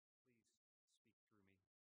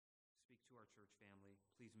church family.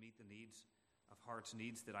 Please meet the needs of hearts,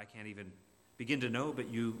 needs that I can't even begin to know, but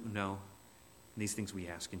you know. And these things we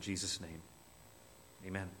ask in Jesus' name.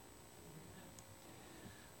 Amen.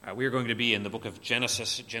 We are going to be in the book of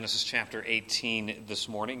Genesis chapter 18 this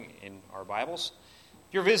morning in our Bibles.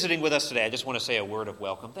 If you're visiting with us today, I just want to say a word of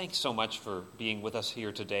welcome. Thanks so much for being with us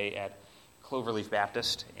here today at Cloverleaf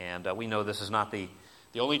Baptist. And we know this is not the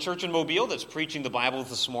only church in Mobile that's preaching the Bible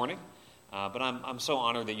this morning. But I'm so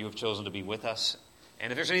honored that you have chosen to be with us.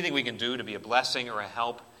 And if there's anything we can do to be a blessing or a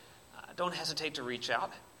help, don't hesitate to reach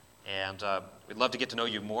out. And we'd love to get to know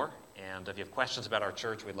you more. And if you have questions about our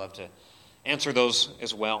church, we'd love to answer those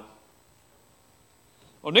as well.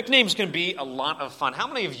 Well, nicknames can be a lot of fun. How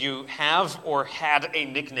many of you have or had a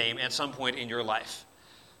nickname at some point in your life?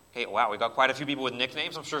 Okay, wow, we've got quite a few people with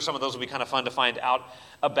nicknames. I'm sure some of those will be kind of fun to find out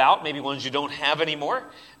about, maybe ones you don't have anymore.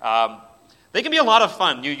 They can be a lot of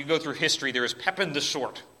fun. You go through history. There is Pepin the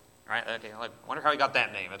Short. Right? Okay, I wonder how he got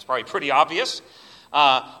that name. It's probably pretty obvious.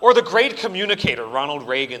 Or the Great Communicator, Ronald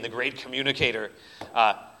Reagan, the Great Communicator.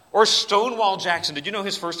 Or Stonewall Jackson. Did you know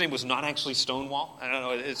his first name was not actually Stonewall? I don't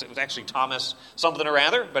know. It was actually Thomas something or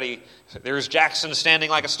other. But there's Jackson standing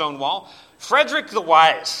like a stone wall. Frederick the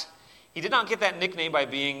Wise. He did not get that nickname by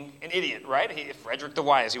being an idiot, right? Frederick the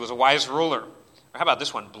Wise. He was a wise ruler. Or how about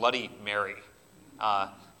this one? Bloody Mary.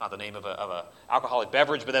 Not the name of a alcoholic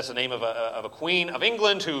beverage, but that's the name of a queen of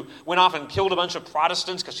England who went off and killed a bunch of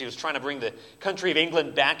Protestants because she was trying to bring the country of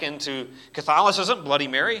England back into Catholicism. Bloody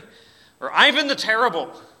Mary. Or Ivan the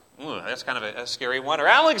Terrible. Ooh, that's kind of a scary one. Or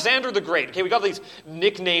Alexander the Great. Okay, we got these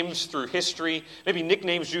nicknames through history, maybe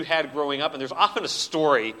nicknames you had growing up, and there's often a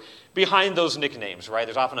story behind those nicknames, right?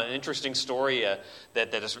 There's often an interesting story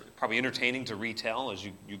that is probably entertaining to retell as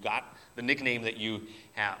you got the nickname that you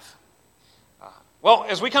have. Well,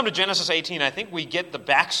 as we come to Genesis 18, I think we get the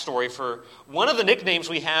backstory for one of the nicknames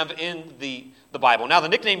we have in the Bible. Now, the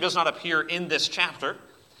nickname does not appear in this chapter,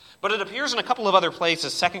 but it appears in a couple of other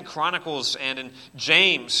places, 2 Chronicles and in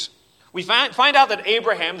James. We find out that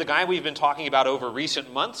Abraham, the guy we've been talking about over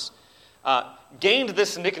recent months, gained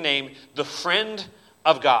this nickname, the friend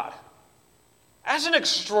of God. That's an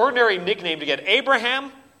extraordinary nickname to get.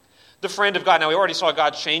 Abraham, the friend of God. Now, we already saw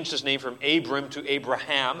God change his name from Abram to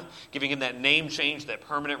Abraham, giving him that name change, that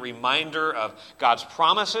permanent reminder of God's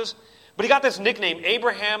promises. But he got this nickname,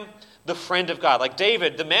 Abraham, the friend of God. Like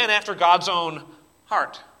David, the man after God's own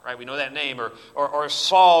heart. Right? We know that name. Or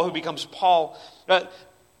Saul, who becomes Paul.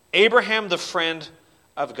 Abraham, the friend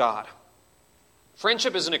of God.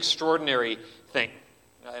 Friendship is an extraordinary thing.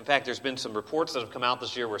 In fact, there's been some reports that have come out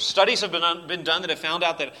this year where studies have been done that have found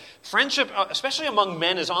out that friendship, especially among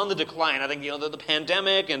men, is on the decline. I think the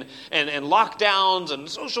pandemic and lockdowns and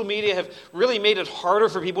social media have really made it harder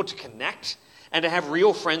for people to connect and to have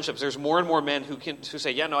real friendships. There's more and more men who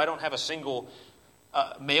say, yeah, no, I don't have a single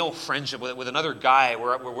male friendship with another guy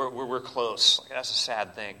where we're close. Like, that's a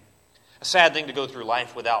sad thing. A sad thing to go through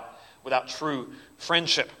life without true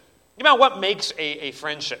friendship. You know what makes a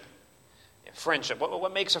friendship? Friendship.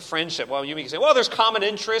 What makes a friendship? Well, you can say, well, there's common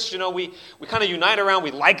interests. We kind of unite around.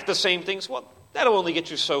 We like the same things. Well, that'll only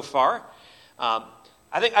get you so far.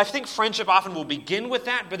 I think friendship often will begin with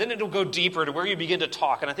that, but then it'll go deeper to where you begin to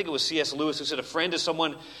talk. And I think it was C.S. Lewis who said a friend is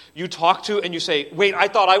someone you talk to and you say, wait, I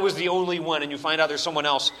thought I was the only one. And you find out there's someone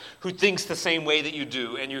else who thinks the same way that you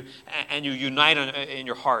do. And you unite in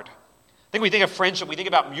your heart. I think we think of friendship, we think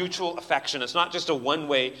about mutual affection. It's not just a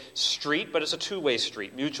one-way street, but it's a two-way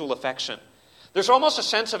street, mutual affection. There's almost a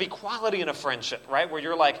sense of equality in a friendship, right? Where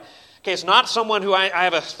you're like, okay, it's not someone who I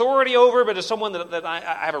have authority over, but it's someone that I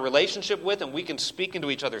have a relationship with and we can speak into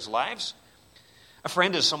each other's lives. A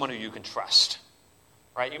friend is someone who you can trust,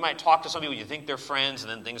 right? You might talk to some people, you think they're friends, and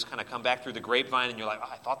then things kind of come back through the grapevine and you're like, oh,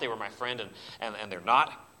 I thought they were my friend, and they're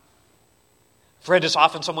not. Friend is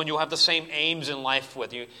often someone you'll have the same aims in life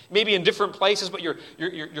with. You maybe in different places, but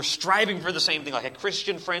you're striving for the same thing. Like a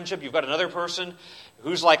Christian friendship, you've got another person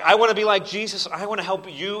who's like, I want to be like Jesus. I want to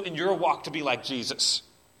help you in your walk to be like Jesus.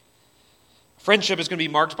 Friendship is going to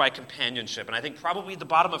be marked by companionship. And I think probably at the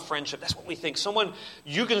bottom of friendship, that's what we think. Someone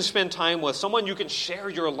you can spend time with, someone you can share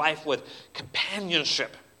your life with,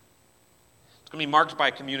 companionship. It's going to be marked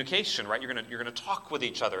by communication, right? You're going to talk with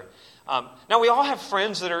each other. Now, we all have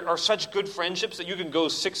friends that are such good friendships that you can go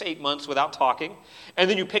 6-8 months without talking, and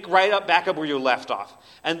then you pick back up where you left off.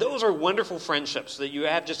 And those are wonderful friendships that you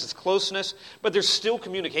have just as closeness, but there's still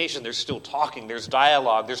communication, there's still talking, there's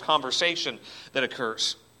dialogue, there's conversation that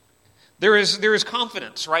occurs. There is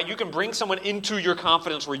confidence, right? You can bring someone into your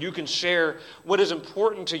confidence where you can share what is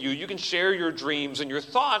important to you. You can share your dreams and your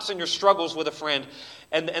thoughts and your struggles with a friend,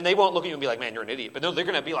 and they won't look at you and be like, man, you're an idiot. But no, they're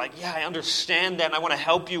going to be like, yeah, I understand that, and I want to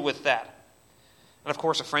help you with that. And of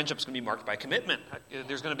course, a friendship is going to be marked by commitment.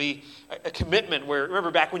 There's going to be a commitment where,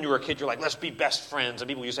 remember back when you were a kid, you're like, let's be best friends. And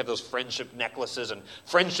people used to have those friendship necklaces and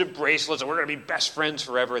friendship bracelets, and we're going to be best friends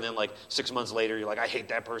forever. And then like 6 months later, you're like, I hate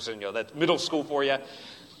that person. That's middle school for you.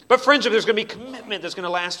 But friendship, there's going to be commitment that's going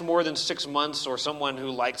to last more than 6 months, or someone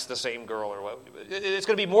who likes the same girl, or what. It's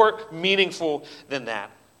going to be more meaningful than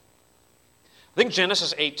that. I think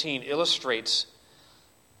Genesis 18 illustrates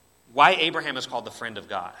why Abraham is called the friend of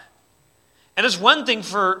God. And it's one thing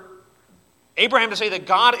for Abraham to say that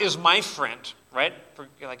God is my friend, right?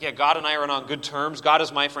 God and I are on good terms. God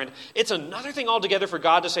is my friend. It's another thing altogether for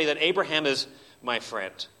God to say that Abraham is my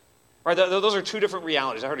friend. Right? Those are two different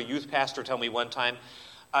realities. I heard a youth pastor tell me one time,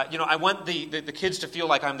 I want the kids to feel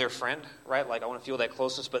like I'm their friend, right? Like I want to feel that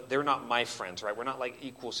closeness, but they're not my friends, right? We're not like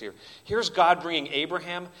equals here. Here's God bringing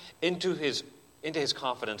Abraham into his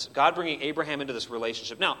confidence. God bringing Abraham into this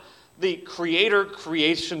relationship. Now, the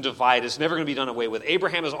creator-creation divide is never going to be done away with.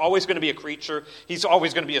 Abraham is always going to be a creature. He's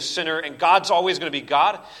always going to be a sinner, and God's always going to be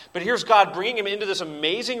God. But here's God bringing him into this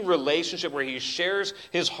amazing relationship where he shares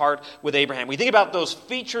his heart with Abraham. We think about those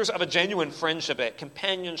features of a genuine friendship,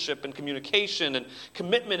 companionship and communication and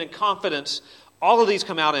commitment and confidence. All of these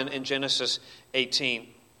come out in Genesis 18.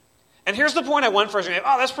 And here's the point I want for us.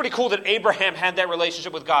 Oh, that's pretty cool that Abraham had that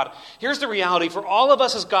relationship with God. Here's the reality. For all of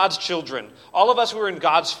us as God's children, all of us who are in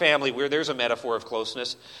God's family, where there's a metaphor of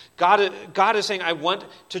closeness, God is saying, I want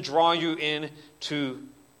to draw you into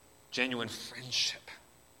genuine friendship.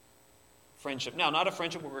 Friendship. Now, not a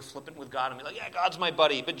friendship where we're flippant with God and be like, yeah, God's my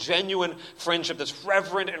buddy, but genuine friendship that's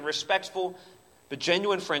reverent and respectful, but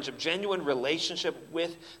genuine friendship, genuine relationship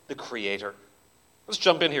with the Creator. Let's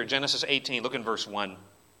jump in here. Genesis 18, look in verse 1.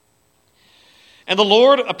 And the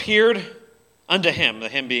Lord appeared unto him, the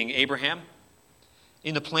him being Abraham,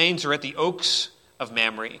 in the plains or at the oaks of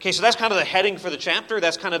Mamre. Okay, so that's kind of the heading for the chapter.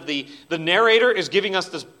 That's kind of the narrator is giving us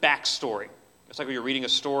this backstory. It's like when you're reading a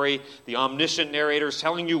story, the omniscient narrator is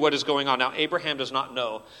telling you what is going on. Now, Abraham does not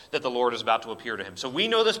know that the Lord is about to appear to him. So we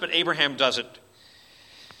know this, but Abraham doesn't.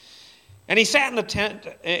 And he sat in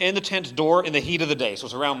the tent door in the heat of the day. So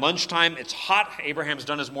it's around lunchtime. It's hot. Abraham's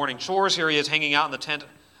done his morning chores. Here he is hanging out in the tent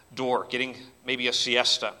door, getting maybe a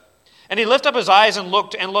siesta. And he lifted up his eyes and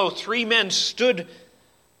looked, and lo, 3 men stood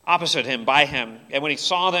opposite him, by him. And when he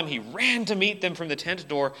saw them, he ran to meet them from the tent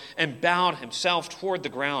door and bowed himself toward the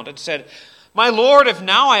ground and said, My Lord, if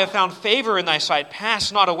now I have found favor in thy sight,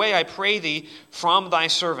 pass not away, I pray thee, from thy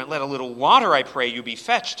servant. Let a little water, I pray you, be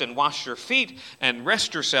fetched, and wash your feet, and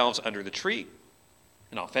rest yourselves under the tree.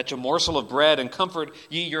 And I'll fetch a morsel of bread, and comfort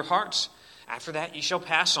ye your hearts. After that ye shall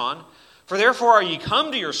pass on. For therefore are ye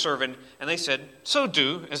come to your servant? And they said, So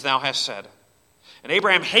do as thou hast said. And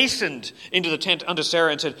Abraham hastened into the tent unto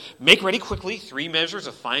Sarah and said, Make ready quickly 3 measures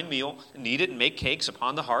of fine meal, and knead it and make cakes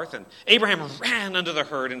upon the hearth. And Abraham ran unto the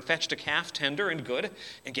herd and fetched a calf tender and good,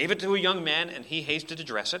 and gave it to a young man, and he hasted to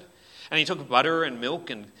dress it. And he took butter and milk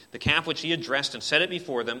and the calf which he had dressed, and set it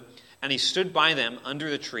before them. And he stood by them under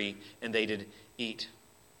the tree, and they did eat.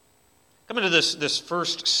 Coming to this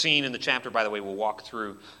first scene in the chapter, by the way, we'll walk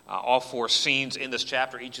through all 4 scenes in this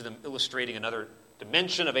chapter, each of them illustrating another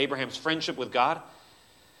dimension of Abraham's friendship with God.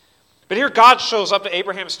 But here God shows up to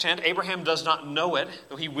Abraham's tent. Abraham does not know it,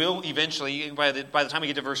 though he will eventually. By the time we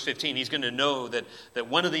get to verse 15, he's going to know that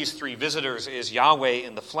one of these 3 visitors is Yahweh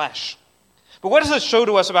in the flesh. But what does this show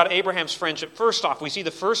to us about Abraham's friendship? First off, we see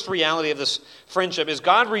the first reality of this friendship is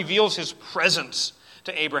God reveals his presence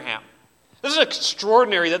to Abraham. This is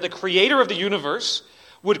extraordinary that the creator of the universe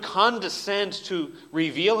would condescend to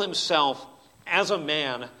reveal himself as a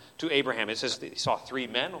man to Abraham. It says that he saw 3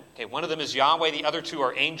 men. Okay, one of them is Yahweh. The other 2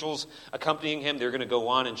 are angels accompanying him. They're going to go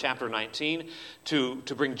on in chapter 19 to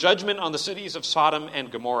bring judgment on the cities of Sodom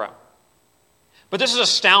and Gomorrah. But this is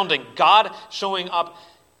astounding. God showing up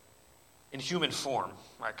in human form,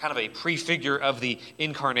 right? Kind of a prefigure of the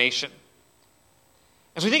incarnation.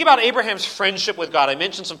 As we think about Abraham's friendship with God, I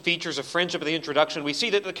mentioned some features of friendship in the introduction. We see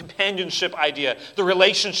that the companionship idea, the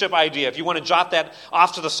relationship idea, if you want to jot that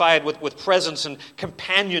off to the side with presence and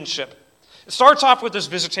companionship. It starts off with this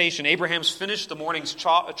visitation. Abraham's finished the morning's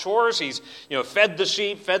chores. He's fed the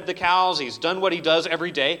sheep, fed the cows. He's done what he does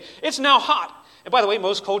every day. It's now hot. And by the way,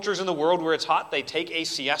 most cultures in the world where it's hot, they take a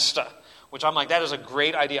siesta, which I'm like, that is a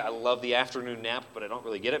great idea. I love the afternoon nap, but I don't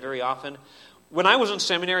really get it very often. When I was in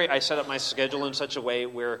seminary, I set up my schedule in such a way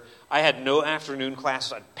where I had no afternoon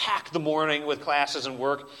classes. I'd pack the morning with classes and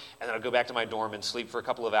work, and then I'd go back to my dorm and sleep for a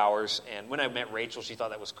couple of hours. And when I met Rachel, she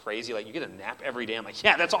thought that was crazy. Like, you get a nap every day. I'm like,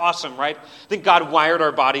 yeah, that's awesome, right? I think God wired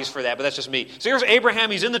our bodies for that, but that's just me. So here's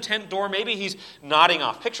Abraham. He's in the tent door. Maybe he's nodding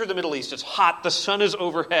off. Picture the Middle East. It's hot. The sun is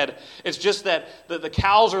overhead. It's just that the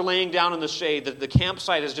cows are laying down in the shade. The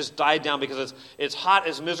campsite has just died down because it's hot,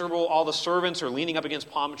 it's miserable. All the servants are leaning up against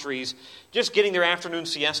palm trees, just getting their afternoon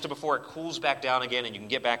siesta before it cools back down again and you can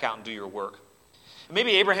get back out and do your work. And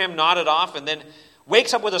maybe Abraham nodded off and then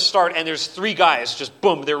wakes up with a start and there's 3 guys, just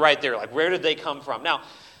boom, they're right there. Like, where did they come from? Now,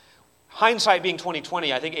 hindsight being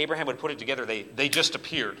 20/20, I think Abraham would put it together. They just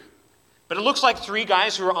appeared. But it looks like 3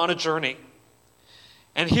 guys who are on a journey.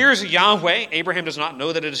 And here's Yahweh. Abraham does not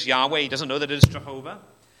know that it is Yahweh. He doesn't know that it is Jehovah.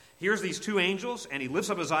 Here's these 2 angels, and he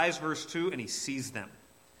lifts up his eyes, verse 2, and he sees them.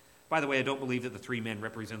 By the way, I don't believe that the 3 men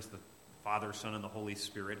represents the Father, Son, and the Holy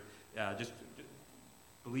Spirit. Just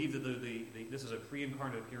believe that this is a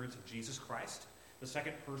pre-incarnate appearance of Jesus Christ, the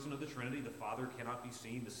second person of the Trinity. The Father cannot be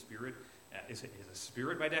seen. The Spirit is a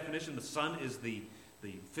spirit by definition. The Son is the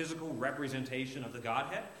physical representation of the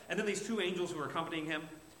Godhead. And then these 2 angels who are accompanying him.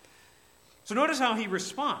 So notice how he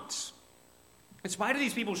responds. In spite of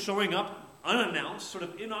these people showing up unannounced, sort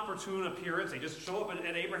of inopportune appearance, they just show up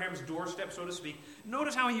at Abraham's doorstep, so to speak.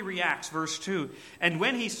 Notice how he reacts, verse 2. And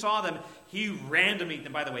when he saw them, he ran to meet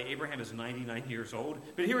them. By the way, Abraham is 99 years old,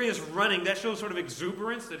 but here he is running. That shows sort of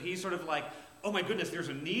exuberance, that he's sort of like, oh my goodness, there's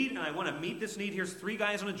a need, and I want to meet this need. Here's 3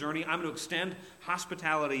 guys on a journey. I'm going to extend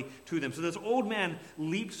hospitality to them. So this old man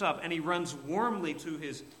leaps up, and he runs warmly to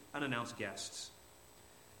his unannounced guests.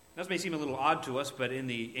 This may seem a little odd to us, but in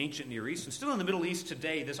the ancient Near East, and still in the Middle East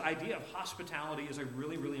today, this idea of hospitality is a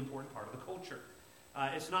really, really important part of the culture.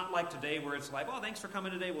 It's not like today where it's like, oh, thanks for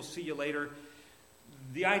coming today, we'll see you later.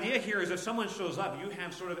 The idea here is if someone shows up, you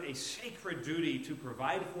have sort of a sacred duty to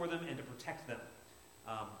provide for them and to protect them.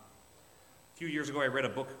 A few years ago, I read a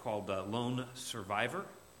book called Lone Survivor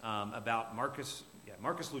about Marcus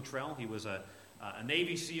Luttrell. He was a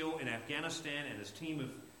Navy SEAL in Afghanistan, and his team of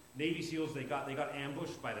Navy SEALs, they got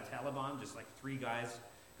ambushed by the Taliban. Just like 3 guys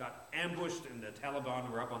got ambushed, and the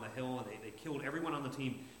Taliban were up on the hill, and they killed everyone on the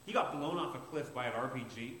team. He got blown off a cliff by an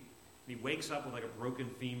RPG. And he wakes up with like a broken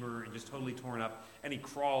femur and just totally torn up, and he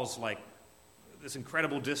crawls like this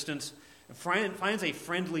incredible distance, and finds a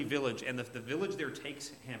friendly village, and the village there takes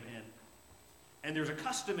him in. And there's a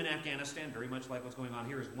custom in Afghanistan, very much like what's going on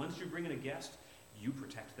here, is once you bring in a guest, you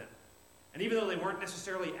protect them. And even though they weren't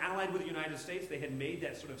necessarily allied with the United States, they had made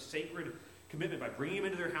that sort of sacred commitment by bringing him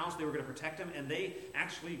into their house. They were going to protect him, and they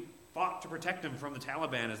actually fought to protect him from the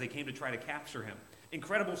Taliban as they came to try to capture him.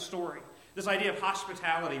 Incredible story. This idea of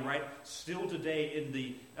hospitality, right, still today in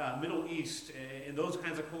the Middle East, in those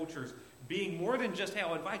kinds of cultures, being more than just, hey,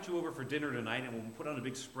 I'll invite you over for dinner tonight and we'll put on a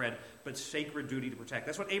big spread, but sacred duty to protect.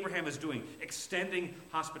 That's what Abraham is doing, extending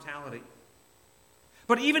hospitality.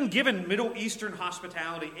 But even given Middle Eastern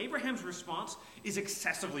hospitality, Abraham's response is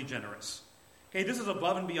excessively generous. Okay, this is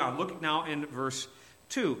above and beyond. Look now in verse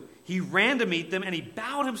 2. He ran to meet them and he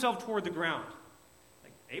bowed himself toward the ground.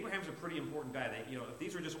 Like, Abraham's a pretty important guy. If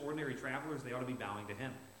these were just ordinary travelers, they ought to be bowing to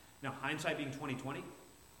him. Now, hindsight being 20/20,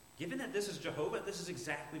 given that this is Jehovah, this is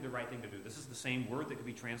exactly the right thing to do. This is the same word that could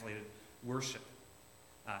be translated worship.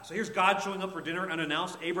 So here's God showing up for dinner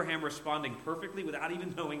unannounced, Abraham responding perfectly without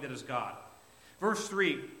even knowing that it's God. Verse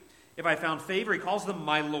 3, if I found favor, he calls them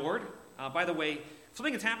my Lord. By the way,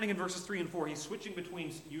 something that's happening in verses 3 and 4, he's switching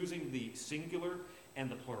between using the singular and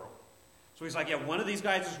the plural. So he's like, yeah, one of these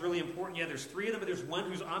guys is really important. Yeah, there's 3 of them, but there's one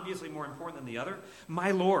who's obviously more important than the other. My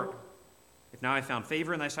Lord, if now I found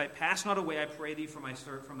favor in thy sight, pass not away, I pray thee, from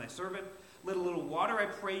thy servant. Let a little water, I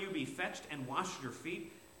pray you, be fetched, and wash your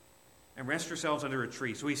feet, and rest yourselves under a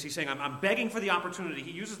tree. So he's saying, I'm begging for the opportunity. He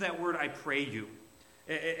uses that word, I pray you.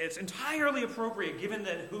 It's entirely appropriate, given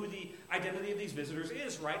that who the identity of these visitors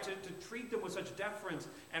is, right? To treat them with such deference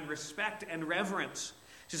and respect and reverence.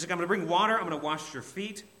 She says, I'm going to bring water, I'm going to wash your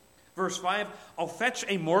feet. Verse 5, I'll fetch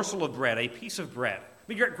a morsel of bread, a piece of bread. Let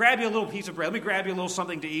me grab you a little piece of bread. Let me grab you a little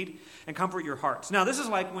something to eat and comfort your hearts. Now, this is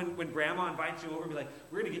like when Grandma invites you over and be like,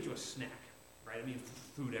 we're going to get you a snack, right? I mean,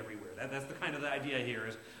 food everywhere. That's the kind of the idea here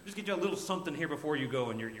is just get you a little something here before you go,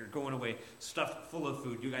 and you're going away stuffed full of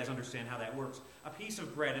food. You guys understand how that works. A piece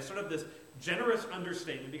of bread is sort of this generous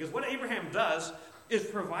understatement, because what Abraham does is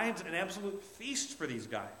provides an absolute feast for these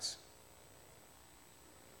guys.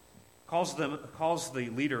 Calls the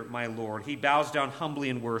leader my Lord. He bows down humbly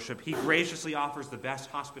in worship. He graciously offers the best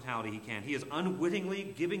hospitality he can. He is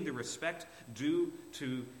unwittingly giving the respect due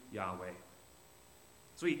to Yahweh.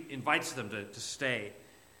 So he invites them to stay.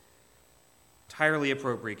 Entirely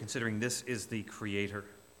appropriate, considering this is the creator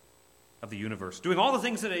of the universe, doing all the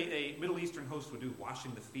things that a Middle Eastern host would do,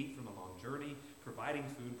 washing the feet from a long journey, providing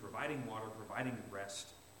food, providing water, providing rest.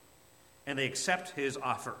 And they accept his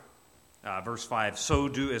offer. Verse 5, so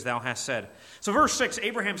do as thou hast said. So verse 6,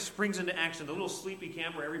 Abraham springs into action. The little sleepy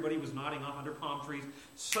camp where everybody was nodding off under palm trees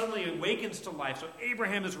suddenly awakens to life. So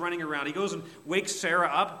Abraham is running around. He goes and wakes Sarah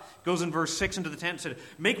up, goes in verse 6 into the tent and said,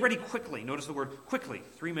 make ready quickly. Notice the word quickly.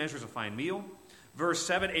 3 measures of fine meal. Verse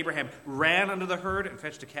 7, Abraham ran unto the herd and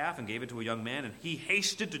fetched a calf and gave it to a young man, and he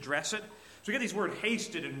hasted to dress it. So we get these words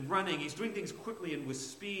hasted and running. He's doing things quickly and with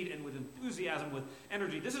speed and with enthusiasm, with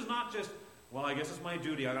energy. This is not just, well, I guess it's my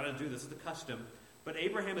duty. I got to do this. It's the custom. But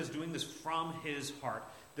Abraham is doing this from his heart.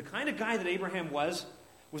 The kind of guy that Abraham was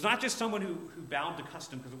not just someone who bowed to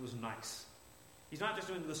custom because it was nice. He's not just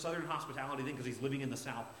doing the southern hospitality thing because he's living in the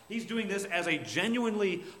south. He's doing this as a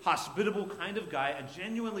genuinely hospitable kind of guy, a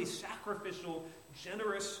genuinely sacrificial,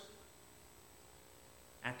 generous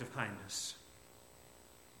act of kindness.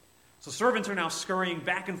 So servants are now scurrying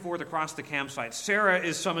back and forth across the campsite. Sarah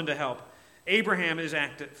is summoned to help. Abraham is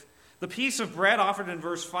active. The piece of bread offered in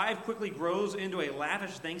verse 5 quickly grows into a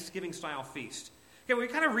lavish Thanksgiving-style feast. Okay, we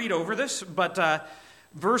kind of read over this, but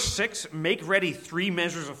verse 6, make ready 3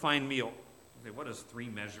 measures of fine meal. Okay, what is 3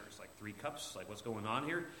 measures? Like 3 cups? Like what's going on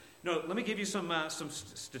here? No, let me give you some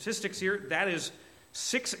statistics here. That is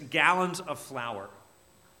 6 gallons of flour.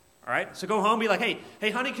 All right, so go home, be like,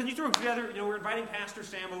 hey, honey, can you throw together, we're inviting Pastor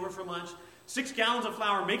Sam over for lunch, 6 gallons of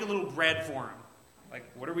flour, make a little bread for him. Like,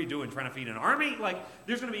 what are we doing, trying to feed an army? Like,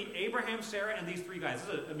 there's going to be Abraham, Sarah, and these 3 guys.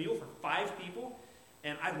 This is a meal for 5 people,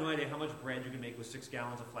 and I have no idea how much bread you can make with 6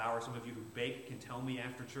 gallons of flour. Some of you who bake can tell me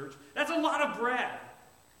after church. That's a lot of bread.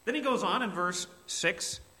 Then he goes on in verse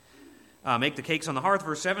 6, make the cakes on the hearth.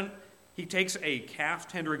 Verse 7, he takes a calf,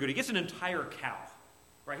 tender and good. He gets an entire cow.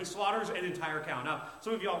 Right? He slaughters an entire cow. Now,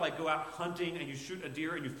 some of y'all go out hunting and you shoot a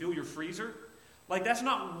deer and you fill your freezer. That's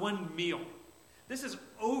not one meal. This is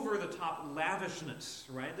over-the-top lavishness,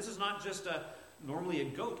 right? This is not just normally a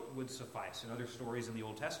goat would suffice. In other stories in the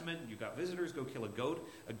Old Testament, you've got visitors, go kill a goat.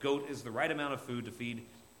 A goat is the right amount of food to feed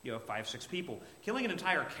 5, 6 people. Killing an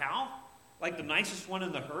entire cow, like the nicest one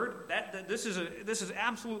in the herd, this is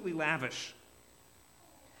absolutely lavish.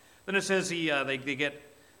 Then it says they get...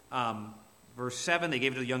 Verse 7, they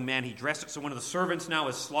gave it to the young man. He dressed it. So one of the servants now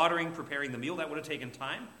is slaughtering, preparing the meal. That would have taken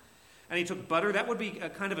time. And he took butter. That would be a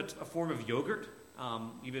kind of a form of yogurt.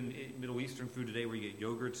 Even in Middle Eastern food today where you get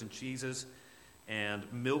yogurts and cheeses and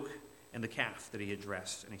milk and the calf that he had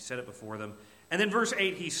dressed. And he set it before them. And then verse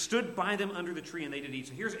 8, he stood by them under the tree and they did eat.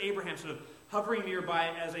 So here's Abraham sort of hovering nearby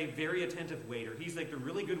as a very attentive waiter. He's like the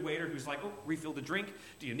really good waiter who's like, oh, refill the drink.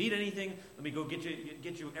 Do you need anything? Let me go get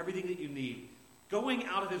you everything that you need. Going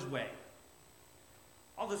out of his way.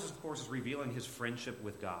 All this, of course, is revealing his friendship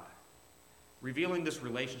with God. Revealing this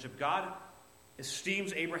relationship. God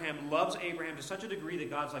esteems Abraham, loves Abraham to such a degree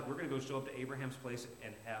that God's like, we're going to go show up to Abraham's place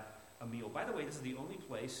and have a meal. By the way, this is the only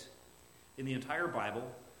place in the entire Bible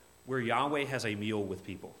where Yahweh has a meal with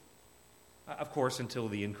people. Of course, until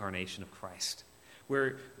the incarnation of Christ,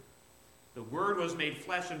 where the Word was made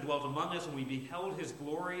flesh and dwelt among us, and we beheld His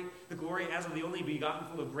glory, the glory as of the only begotten,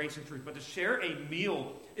 full of grace and truth. But to share a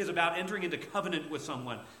meal is about entering into covenant with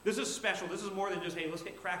someone. This is special. This is more than just, hey, let's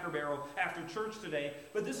get Cracker Barrel after church today.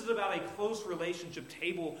 But this is about a close relationship,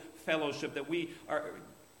 table fellowship, that we are,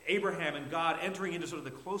 Abraham and God, entering into sort of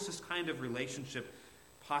the closest kind of relationship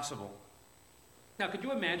possible. Now, could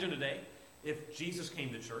you imagine today if Jesus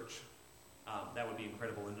came to church? That would be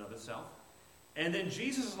incredible in and of itself. And then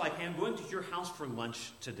Jesus is like, hey, I'm going to your house for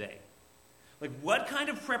lunch today. Like, what kind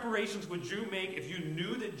of preparations would you make if you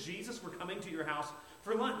knew that Jesus were coming to your house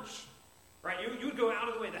for lunch? Right? You would go out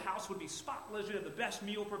of the way. The house would be spotless. You'd have the best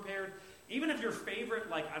meal prepared. Even if your favorite,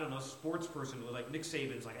 sports person was like Nick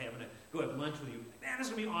Saban's like, hey, I'm going to go have lunch with you. Man, this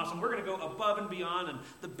is going to be awesome. We're going to go above and beyond and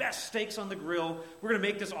the best steaks on the grill. We're going to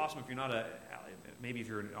make this awesome. If you're not maybe if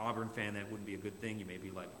you're an Auburn fan, that wouldn't be a good thing. You may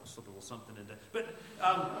be like, we'll slip a little something into. But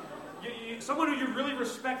someone who you really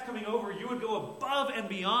respect coming over, you would go above and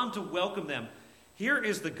beyond to welcome them. Here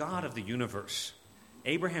is the God of the universe.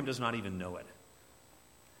 Abraham does not even know it.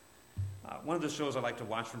 One of the shows I like to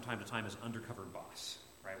watch from time to time is Undercover Boss,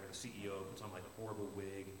 right, where the CEO puts on like a horrible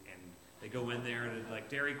wig and they go in there and like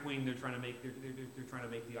Dairy Queen, they're trying to make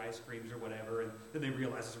the ice creams or whatever, and then they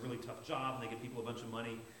realize it's a really tough job and they give people a bunch of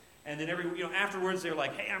money. And then afterwards they're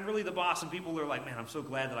like, hey, I'm really the boss. And people are like, man, I'm so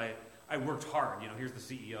glad that I worked hard. Here's the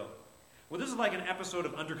CEO. Well, this is like an episode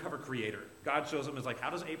of Undercover Creator. God shows him as like,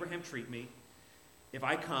 how does Abraham treat me if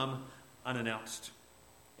I come unannounced?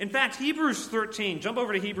 In fact, Hebrews 13, jump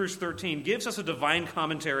over to Hebrews 13, gives us a divine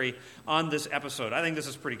commentary on this episode. I think this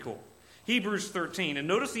is pretty cool. Hebrews 13, and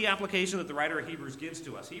notice the application that the writer of Hebrews gives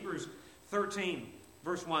to us. Hebrews 13,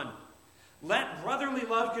 verse 1. Let brotherly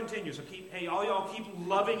love continue. So all y'all keep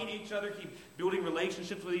loving each other, keep building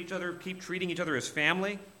relationships with each other, keep treating each other as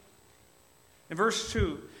family. In verse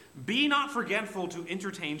 2, be not forgetful to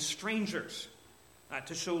entertain strangers,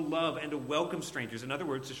 to show love and to welcome strangers. In other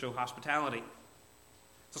words, to show hospitality.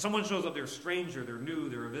 So someone shows up, they're a stranger, they're new,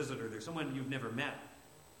 they're a visitor, they're someone you've never met.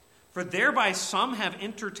 For thereby some have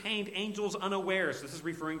entertained angels unawares. This is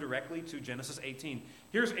referring directly to Genesis 18.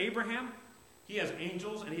 Here's Abraham. He has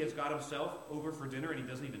angels and he has God himself over for dinner and he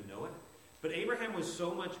doesn't even know it. But Abraham was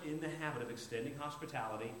so much in the habit of extending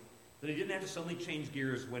hospitality that he didn't have to suddenly change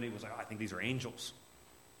gears when he was like, I think these are angels.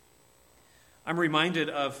 I'm reminded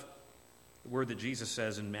of the word that Jesus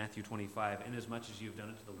says in Matthew 25, inasmuch as you have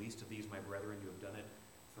done it to the least of these, my brethren, you have done it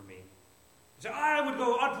for me. You say,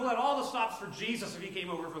 I'd pull out all the stops for Jesus if he came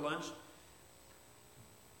over for lunch.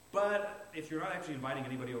 But if you're not actually inviting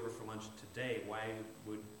anybody over for lunch today, why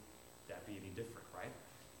would that be any different, right?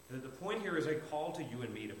 The point here is a call to you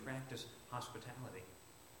and me to practice hospitality.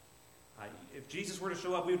 If Jesus were to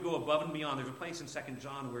show up, we would go above and beyond. There's a place in 2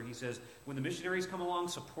 John where he says, when the missionaries come along,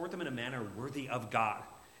 support them in a manner worthy of God.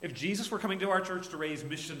 If Jesus were coming to our church to raise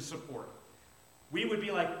mission support, we would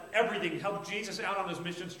be like, everything, help Jesus out on his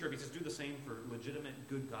mission trip. He says, do the same for legitimate,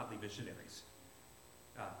 good, godly missionaries.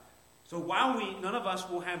 So while none of us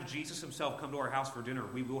will have Jesus himself come to our house for dinner,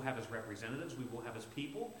 we will have his representatives, we will have his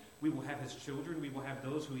people, we will have his children, we will have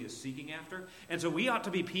those who he is seeking after. And so we ought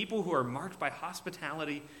to be people who are marked by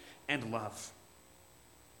hospitality and love.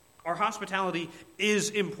 Our hospitality is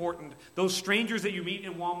important. Those strangers that you meet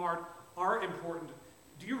in Walmart are important.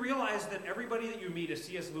 Do you realize that everybody that you meet, as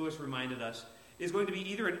C.S. Lewis reminded us, is going to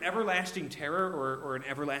be either an everlasting terror or an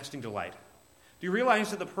everlasting delight? Do you realize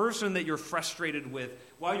that the person that you're frustrated with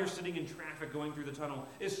while you're sitting in traffic going through the tunnel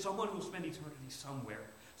is someone who will spend eternity somewhere?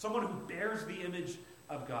 Someone who bears the image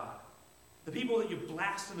of God. The people that you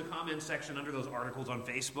blast in the comments section under those articles on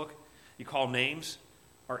Facebook, you call names,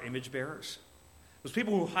 are image bearers. Those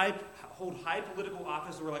people who hold high political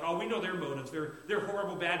office that were like, we know their motives, they're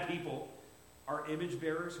horrible, bad people, are image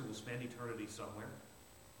bearers who will spend eternity somewhere.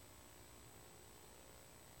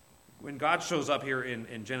 When God shows up here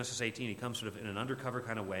in Genesis 18, he comes sort of in an undercover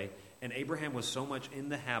kind of way, and Abraham was so much in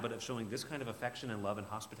the habit of showing this kind of affection and love and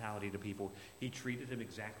hospitality to people, he treated him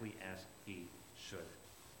exactly as he should.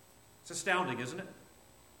 It's astounding, isn't it?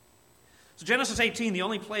 So Genesis 18, the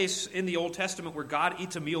only place in the Old Testament where God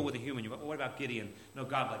eats a meal with a human. What about Gideon? No,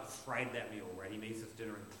 God fried that meal, right? He makes this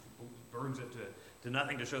dinner and burns it to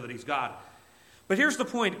nothing to show that he's God. But here's the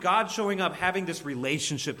point. God showing up, having this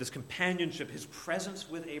relationship, this companionship, his presence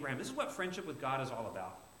with Abraham. This is what friendship with God is all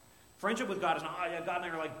about. Friendship with God is not, God and I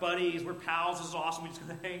are like buddies, we're pals, this is awesome, we're just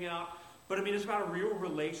going to hang out. But it's about a real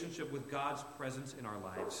relationship with God's presence in our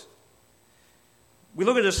lives. We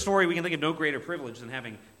look at this story, we can think of no greater privilege than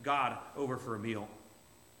having God over for a meal.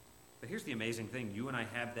 But here's the amazing thing. You and I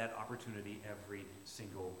have that opportunity every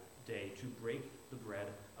single day to break the bread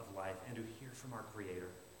of life and to hear from our Creator.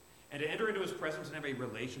 And to enter into his presence and have a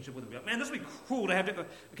relationship with him. Man, this would be cool to have.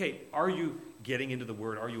 Okay, are you getting into the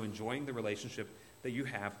Word? Are you enjoying the relationship that you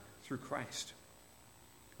have through Christ?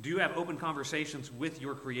 Do you have open conversations with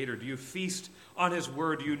your Creator? Do you feast on his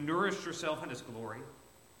Word? Do you nourish yourself in his glory?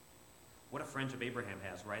 What a friendship Abraham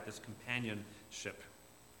has, right? This companionship,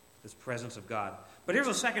 this presence of God. But here's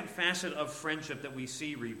a second facet of friendship that we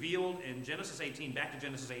see revealed in Genesis 18. Back to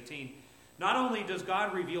Genesis 18. Not only does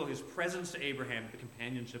God reveal his presence to Abraham, the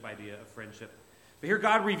companionship idea of friendship, but here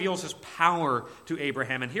God reveals his power to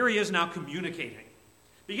Abraham. And here he is now communicating.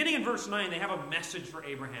 Beginning in verse 9, they have a message for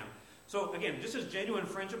Abraham. So again, just as genuine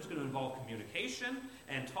friendship is going to involve communication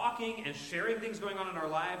and talking and sharing things going on in our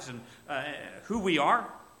lives and who we are.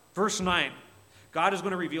 Verse 9, God is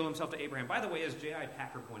going to reveal himself to Abraham. By the way, as J.I.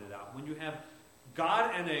 Packer pointed out, when you have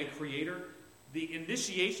God and a creator, the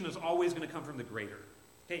initiation is always going to come from the greater.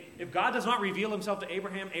 Okay, if God does not reveal himself to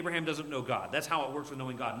Abraham, Abraham doesn't know God. That's how it works with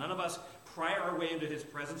knowing God. None of us pry our way into his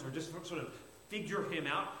presence or just sort of figure him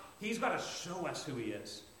out. He's got to show us who he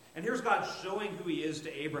is. And here's God showing who he is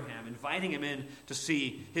to Abraham, inviting him in to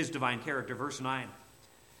see his divine character. Verse 9.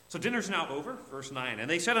 So dinner's now over, verse 9. And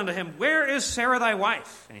they said unto him, Where is Sarah thy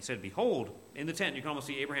wife? And he said, Behold, in the tent. You can almost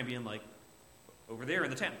see Abraham being like, over there in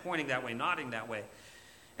the tent, pointing that way, nodding that way.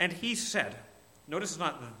 And he said, notice it's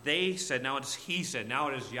not they said, now it's he said. Now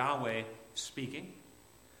it is Yahweh speaking.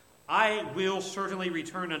 I will certainly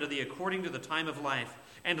return unto thee according to the time of life.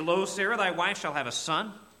 And lo, Sarah thy wife shall have a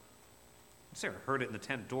son. Sarah heard it in the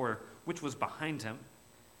tent door, which was behind him.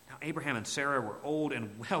 Now Abraham and Sarah were old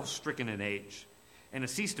and well stricken in age, and it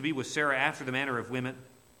ceased to be with Sarah after the manner of women.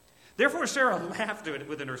 Therefore Sarah laughed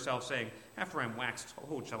within herself, saying, After I am waxed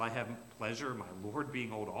old, shall I have pleasure, my Lord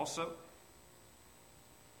being old also?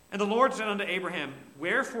 And the Lord said unto Abraham,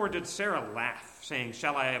 Wherefore did Sarah laugh, saying,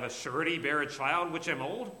 Shall I of a surety bear a child which am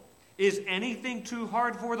old? Is anything too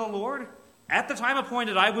hard for the Lord? At the time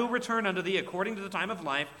appointed I will return unto thee according to the time of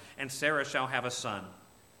life, and Sarah shall have a son.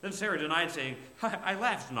 Then Sarah denied, saying, I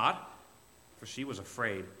laughed not, for she was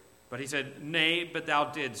afraid. But he said, Nay, but thou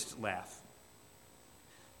didst laugh.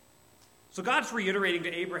 So God's reiterating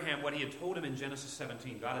to Abraham what he had told him in Genesis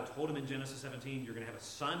 17. God had told him in Genesis 17, you're going to have a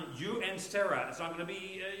son, you and Sarah. It's not going to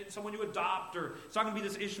be someone you adopt, or it's not going to be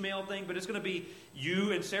this Ishmael thing, but it's going to be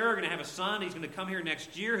you and Sarah are going to have a son. He's going to come here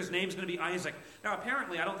next year. His name's going to be Isaac. Now,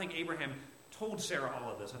 apparently, I don't think Abraham told Sarah all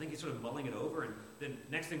of this. I think he's sort of mulling it over, and then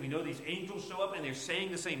next thing we know, these angels show up, and they're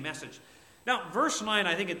saying the same message. Now, verse 9,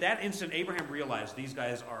 I think at that instant, Abraham realized these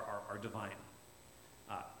guys are divine.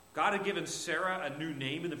 God had given Sarah a new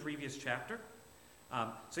name in the previous chapter.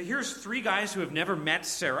 So here's three guys who have never met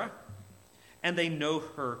Sarah, and they know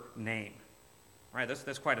her name. Right?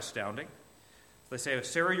 That's quite astounding. They say,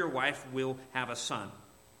 Sarah, your wife, will have a son.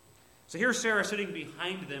 So here's Sarah sitting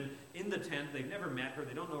behind them in the tent. They've never met her.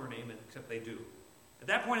 They don't know her name, except they do. At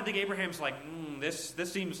that point, I think Abraham's like, this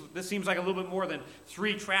seems like a little bit more than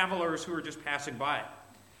three travelers who are just passing by.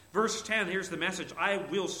 Verse 10, here's the message. I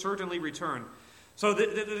will certainly return. So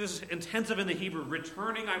this is intensive in the Hebrew.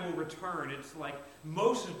 Returning, I will return. It's like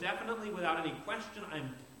most definitely, without any question,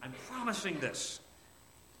 I'm promising this.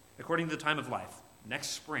 According to the time of life. Next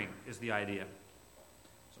spring is the idea.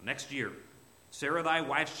 So next year, Sarah thy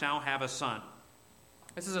wife shall have a son.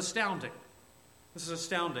 This is astounding. This is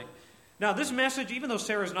astounding. Now, this message, even though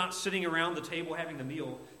Sarah's not sitting around the table having the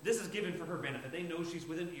meal, this is given for her benefit. They know she's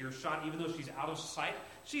within earshot, even though she's out of sight.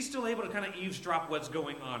 She's still able to kind of eavesdrop what's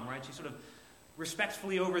going on, right? She's sort of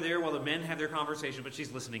respectfully over there while the men have their conversation, but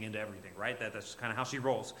she's listening into everything, right? That's kind of how she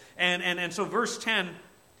rolls. And so verse 10,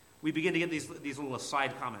 we begin to get these little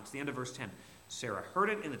aside comments. The end of verse 10. Sarah heard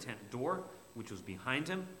it in the tent door, which was behind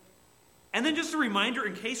him. And then just a reminder,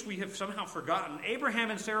 in case we have somehow forgotten,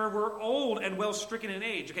 Abraham and Sarah were old and well stricken in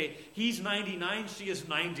age. Okay, he's 99, she is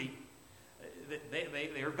 90.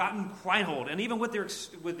 They are gotten quite old. And even with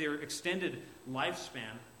their extended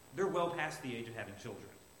lifespan, they're well past the age of having children.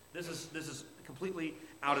 This is completely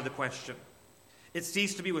out of the question. It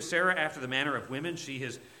ceased to be with Sarah after the manner of women. She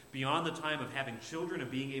is beyond the time of having children and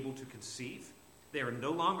being able to conceive. They are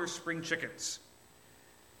no longer spring chickens.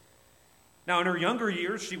 Now, in her younger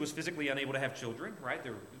years, she was physically unable to have children, right?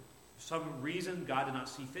 There was some reason God did not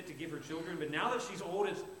see fit to give her children. But now that she's old,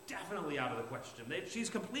 it's definitely out of the question. She's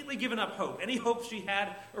completely given up hope. Any hope she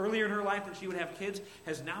had earlier in her life that she would have kids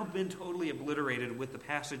has now been totally obliterated with the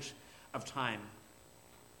passage of time.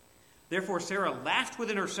 Therefore, Sarah laughed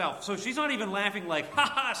within herself. So she's not even laughing like,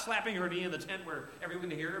 ha ha, slapping her knee in the tent where everyone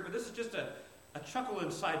can hear her. But this is just a chuckle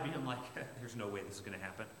inside being like, there's no way this is going to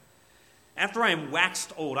happen. After I am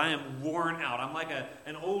waxed old, I am worn out. I'm like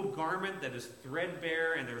an old garment that is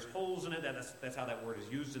threadbare and there's holes in it. That's how that word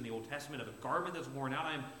is used in the Old Testament, of a garment that's worn out.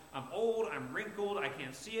 I'm old, I'm wrinkled, I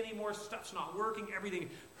can't see anymore, stuff's not working, everything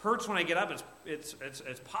hurts when I get up. It's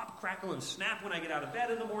pop, crackle, and snap when I get out of bed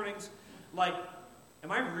in the mornings. Like,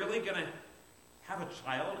 am I really going to have a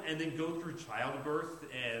child and then go through childbirth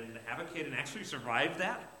and have a kid and actually survive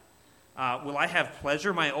that? Will I have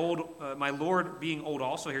pleasure, my Lord being old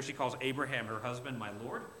also? Here she calls Abraham, her husband, my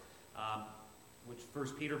Lord, which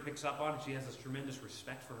First Peter picks up on. She has this tremendous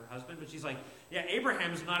respect for her husband, but she's like, yeah,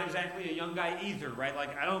 Abraham's not exactly a young guy either, right?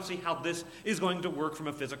 Like, I don't see how this is going to work from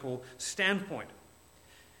a physical standpoint.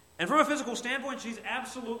 And from a physical standpoint, she's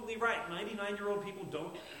absolutely right. 99-year-old people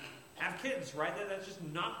don't have kids, right? That's just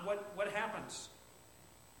not what happens.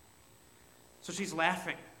 So she's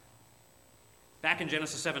laughing. Back in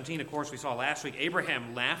Genesis 17, of course, we saw last week,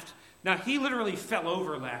 Abraham laughed. Now, he literally fell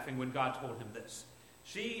over laughing when God told him this.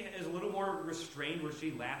 She is a little more restrained where she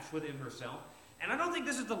laughs within herself. And I don't think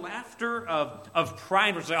this is the laughter of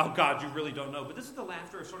pride, which is like, oh, God, you really don't know. But this is the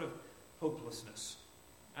laughter of sort of hopelessness.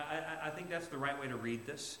 I think that's the right way to read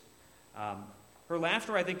this. Her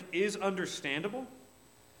laughter, I think, is understandable.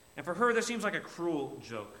 And for her, this seems like a cruel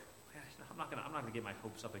joke. I'm not going to get my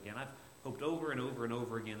hopes up again. I've hoped over and over and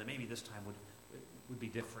over again that maybe this time would be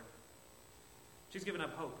different. She's given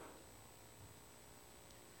up hope.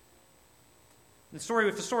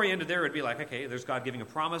 If the story ended there, it would be like, okay, there's God giving a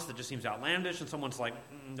promise that just seems outlandish, and someone's like,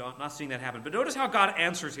 not seeing that happen. But notice how God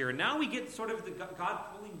answers here. And now we get sort of God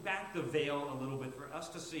pulling back the veil a little bit for us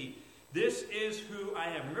to see, this is who I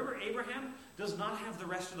am. Remember, Abraham does not have the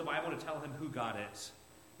rest of the Bible to tell him who God is.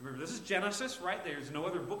 Remember, this is Genesis, right? There's no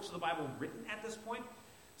other books of the Bible written at this point.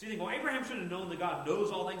 So you think, well, Abraham should have known that God knows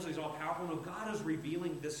all things, so he's all powerful. No, God is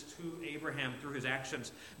revealing this to Abraham through his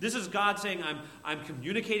actions. This is God saying, I'm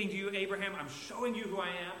communicating to you, Abraham. I'm showing you who I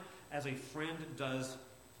am, as a friend does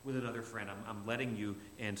with another friend. I'm letting you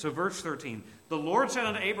in. So verse 13, the Lord said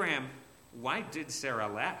unto Abraham, why did Sarah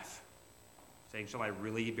laugh? Saying, shall I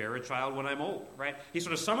really bear a child when I'm old? Right? He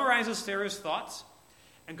sort of summarizes Sarah's thoughts,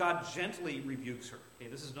 and God gently rebukes her. Okay,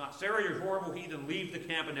 this is not, Sarah, you're horrible heathen, leave the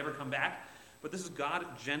camp and never come back. But this is God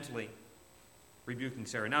gently rebuking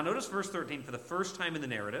Sarah. Now notice verse 13. For the first time in the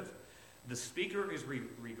narrative, the speaker is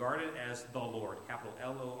regarded as the Lord, capital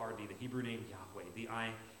L-O-R-D, the Hebrew name Yahweh, the I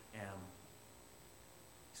am.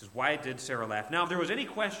 He says, why did Sarah laugh? Now, if there was any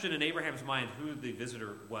question in Abraham's mind who the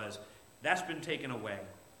visitor was, that's been taken away.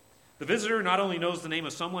 The visitor not only knows the name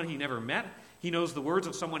of someone he never met, he knows the words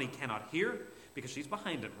of someone he cannot hear, because she's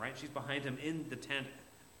behind him, right? She's behind him in the tent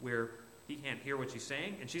where he can't hear what she's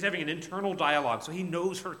saying, and she's having an internal dialogue, so he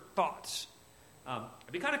knows her thoughts.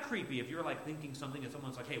 It'd be kind of creepy if you're like thinking something and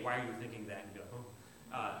someone's like, hey, why are you thinking that? And you go,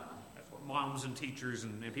 oh. That's what moms and teachers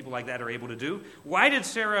and people like that are able to do. Why did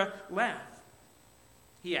Sarah laugh?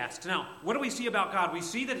 He asks. Now, what do we see about God? We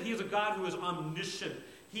see that he is a God who is omniscient.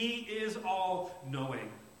 He is all-knowing.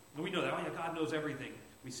 And we know that. Oh, yeah, God knows everything.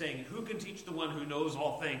 We say, who can teach the one who knows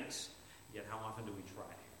all things? Yet how often do we try?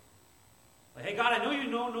 Like, hey, God, I know you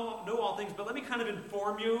know all things, but let me kind of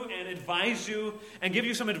inform you and advise you and give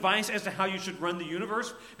you some advice as to how you should run the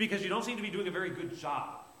universe, because you don't seem to be doing a very good job.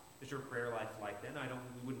 Is your prayer life like that?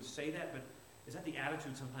 We wouldn't say that, but is that the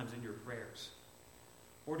attitude sometimes in your prayers?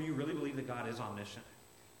 Or do you really believe that God is omniscient?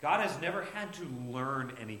 God has never had to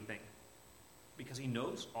learn anything because he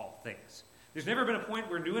knows all things. There's never been a point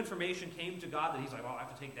where new information came to God that he's like, oh, I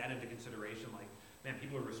have to take that into consideration. Like, man,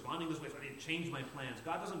 people are responding this way, so I need to change my plans.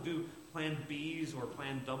 God doesn't do plan Bs or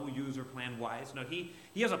plan Ws or plan Ys. No, he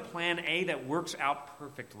has a plan A that works out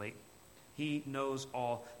perfectly. He knows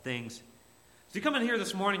all things. So you come in here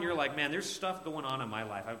this morning, you're like, man, there's stuff going on in my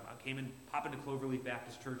life. I came in, pop into Cloverleaf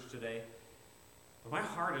Baptist Church today. But my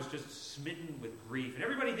heart is just smitten with grief. And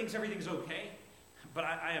everybody thinks everything's okay, but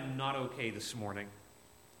I am not okay this morning.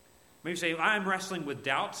 Maybe say, I'm wrestling with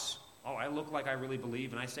doubts. Oh, I look like I really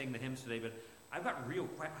believe, and I sang the hymns today, but I've got real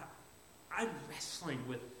questions. I'm wrestling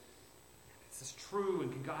with, is this true,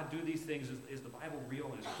 and can God do these things? Is the Bible real,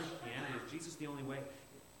 and is Christianity, is Jesus the only way?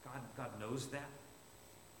 God knows that.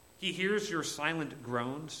 He hears your silent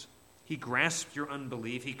groans. He grasps your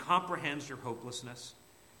unbelief. He comprehends your hopelessness.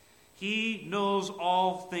 He knows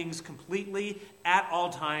all things completely at all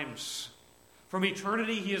times. From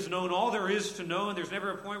eternity, he has known all there is to know, and there's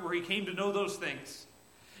never a point where he came to know those things.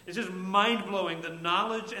 It's just mind-blowing, the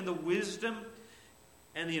knowledge and the wisdom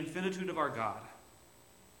and the infinitude of our God.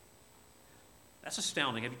 That's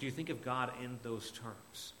astounding. Do you think of God in those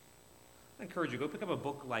terms? I encourage you, go pick up a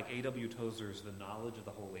book like A.W. Tozer's The Knowledge of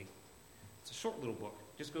the Holy. It's a short little book.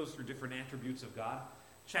 It just goes through different attributes of God.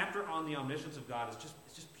 Chapter on the omniscience of God is just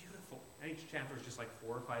beautiful. And each chapter is just like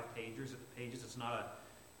 4 or 5 pages. It's not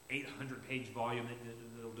a 800-page volume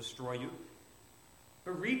that'll destroy you.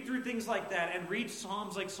 But read through things like that and read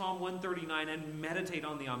Psalms like Psalm 139 and meditate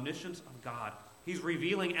on the omniscience of God. He's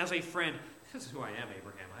revealing as a friend, this is who I am,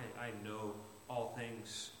 Abraham. I know all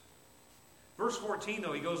things. Verse 14,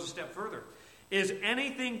 though, he goes a step further. Is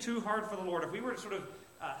anything too hard for the Lord? If we were to sort of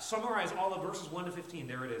summarize all of verses 1 to 15,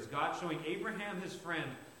 there it is. God showing Abraham, his friend,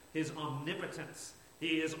 his omnipotence.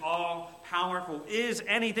 He is all-powerful. Is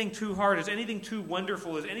anything too hard? Is anything too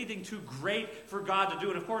wonderful? Is anything too great for God to do?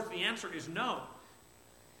 And of course, the answer is no.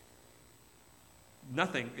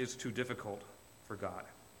 Nothing is too difficult for God.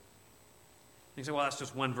 You say, well, that's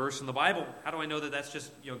just one verse in the Bible. How do I know that that's just,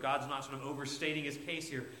 God's not sort of overstating his case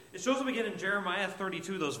here? It shows up again in Jeremiah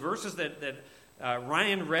 32, those verses that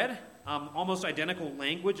Ryan read, almost identical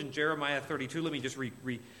language in Jeremiah 32. Let me just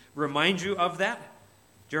remind you of that.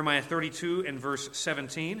 Jeremiah 32 and verse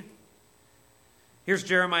 17. Here's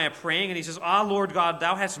Jeremiah praying, and he says, Ah, Lord God,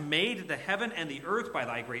 thou hast made the heaven and the earth by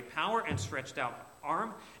thy great power and stretched out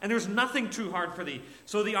arm, and there's nothing too hard for thee.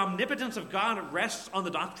 So the omnipotence of God rests on the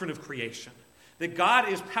doctrine of creation. That God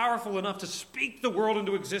is powerful enough to speak the world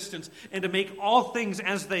into existence and to make all things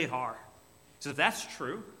as they are. So if that's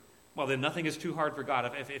true, well, then nothing is too hard for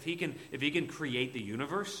God. If he can create the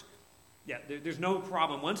universe, yeah, there's no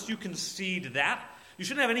problem. Once you concede that, you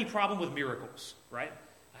shouldn't have any problem with miracles, right?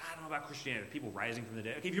 I don't know about Christianity, people rising from the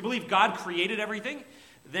dead. Okay, if you believe God created everything,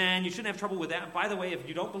 then you shouldn't have trouble with that. By the way, if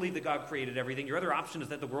you don't believe that God created everything, your other option is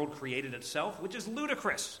that the world created itself, which is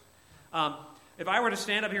ludicrous. If I were to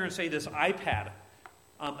stand up here and say this iPad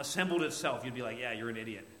assembled itself, you'd be like, yeah, you're an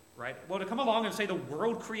idiot, right? Well, to come along and say the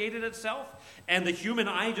world created itself and the human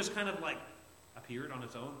eye just kind of like appeared on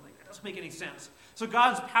its own, like, that doesn't make any sense. So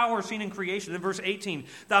God's power seen in creation. In verse 18,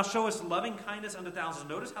 thou showest loving kindness unto thousands.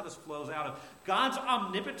 Notice how this flows out of God's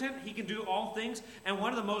omnipotent. He can do all things. And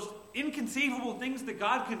one of the most inconceivable things that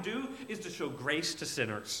God can do is to show grace to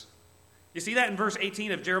sinners. You see that in verse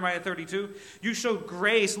 18 of Jeremiah 32? You show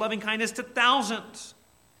grace, loving kindness to thousands.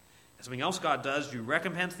 And something else God does, you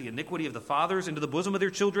recompense the iniquity of the fathers into the bosom of their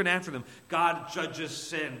children after them. God judges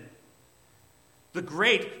sin. The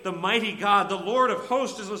great, the mighty God, the Lord of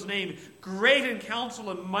hosts is his name, great in counsel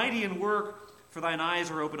and mighty in work. For thine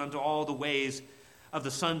eyes are open unto all the ways of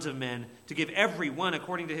the sons of men, to give every one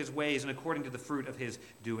according to his ways and according to the fruit of his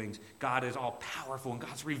doings. God is all powerful, and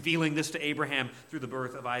God's revealing this to Abraham through the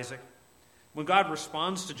birth of Isaac. When God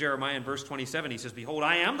responds to Jeremiah in verse 27, he says, behold,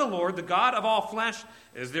 I am the Lord, the God of all flesh.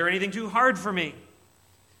 Is there anything too hard for me?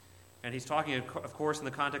 And he's talking, of course, in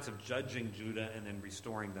the context of judging Judah and then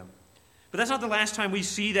restoring them. But that's not the last time we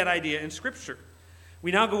see that idea in Scripture.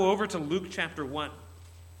 We now go over to Luke chapter 1.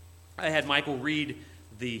 I had Michael read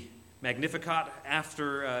the Magnificat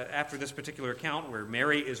after this particular account, where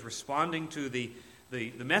Mary is responding to the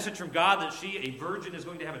message from God that she, a virgin, is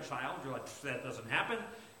going to have a child. You're like, that doesn't happen.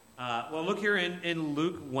 Well, look here in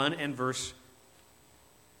Luke 1 and verse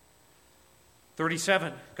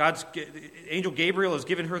 37. Angel Gabriel has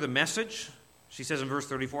given her the message. She says in verse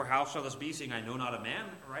 34, how shall this be, seeing I know not a man?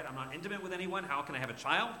 All right, I'm not intimate with anyone. How can I have a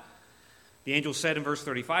child? The angel said in verse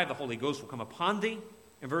 35, the Holy Ghost will come upon thee.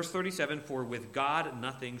 In verse 37, for with God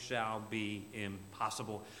nothing shall be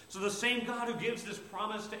impossible. So the same God who gives this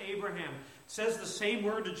promise to Abraham says the same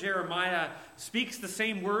word to Jeremiah, speaks the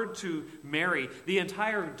same word to Mary. The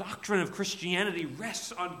entire doctrine of Christianity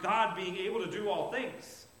rests on God being able to do all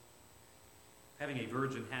things. Having a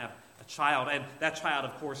virgin have a child, and that child,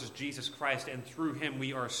 of course, is Jesus Christ, and through him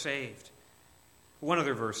we are saved. One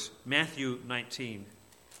other verse, Matthew 19.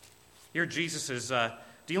 Here Jesus is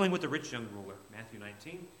dealing with the rich young ruler, Matthew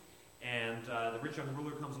 19. And the rich young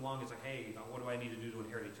ruler comes along and is like, hey, what do I need to do to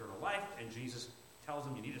inherit eternal life? And Jesus tells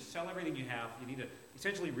him, you need to sell everything you have. You need to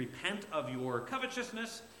essentially repent of your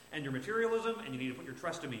covetousness and your materialism, and you need to put your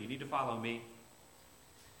trust in me. You need to follow me.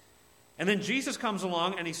 And then Jesus comes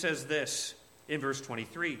along and he says this in verse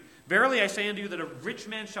 23. Verily I say unto you that a rich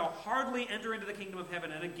man shall hardly enter into the kingdom of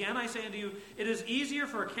heaven. And again I say unto you, it is easier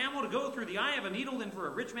for a camel to go through the eye of a needle than for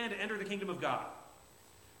a rich man to enter the kingdom of God.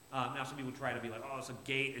 Now some people try to be like, oh, it's a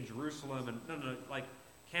gate in Jerusalem. And no, like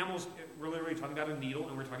camels, we're literally talking about a needle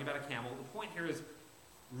and we're talking about a camel. The point here is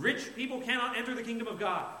rich people cannot enter the kingdom of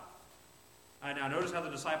God. Now notice how the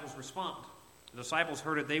disciples respond. The disciples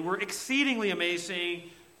heard it. They were exceedingly amazed, saying,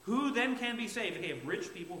 who then can be saved? Okay, if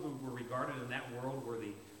rich people who were regarded in that world were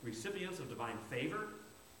the recipients of divine favor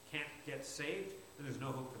can't get saved, then there's no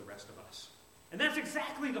hope for the rest of us. And that's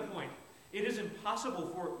exactly the point. It is impossible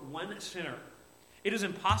for one sinner. It is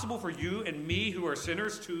impossible for you and me who are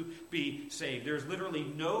sinners to be saved. There's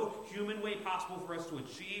literally no human way possible for us to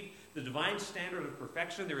achieve the divine standard of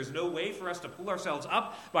perfection. There is no way for us to pull ourselves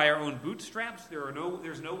up by our own bootstraps.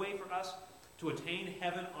 There's no way for us to attain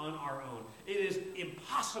heaven on our own. It is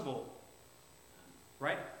impossible.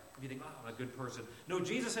 Right? If you think, oh, I'm a good person. No,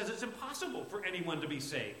 Jesus says it's impossible for anyone to be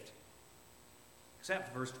saved.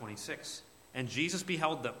 Except verse 26. And Jesus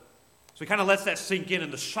beheld them. So he kind of lets that sink in,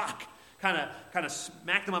 and the shock kind of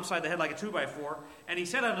smacked them upside the head like a 2x4. And he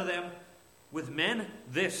said unto them, with men,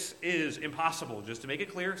 this is impossible. Just to make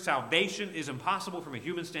it clear, salvation is impossible from a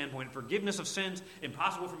human standpoint. Forgiveness of sins,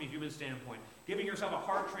 impossible from a human standpoint. Giving yourself a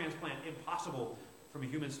heart transplant, impossible from a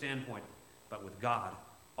human standpoint. But with God,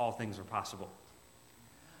 all things are possible.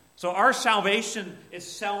 So our salvation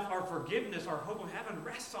itself, our forgiveness, our hope of heaven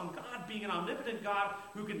rests on God being an omnipotent God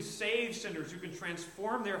who can save sinners, who can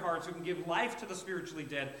transform their hearts, who can give life to the spiritually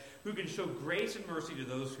dead, who can show grace and mercy to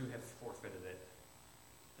those who have forfeited it.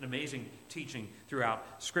 An amazing teaching throughout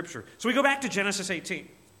Scripture. So we go back to Genesis 18.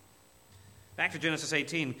 Back to Genesis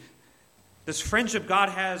 18. This friendship God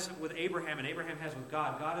has with Abraham and Abraham has with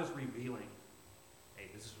God, God is revealing, hey,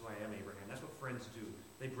 this is who I am, Abraham. That's what friends do.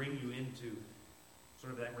 They bring you into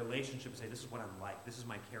sort of that relationship and say, this is what I'm like. This is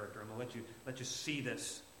my character. I'm going to let you see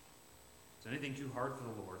this. Is anything too hard for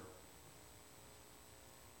the Lord?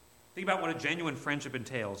 Think about what a genuine friendship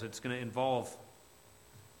entails. It's going to involve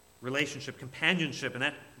relationship, companionship, and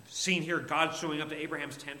that seen here, God showing up to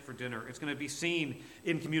Abraham's tent for dinner. It's going to be seen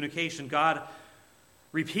in communication. God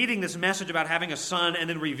repeating this message about having a son and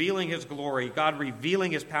then revealing his glory. God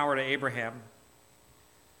revealing his power to Abraham.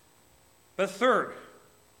 But third,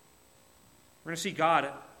 we're going to see God,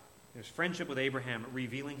 in his friendship with Abraham,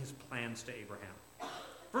 revealing his plans to Abraham.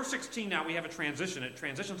 Verse 16 now, we have a transition. It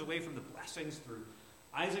transitions away from the blessings through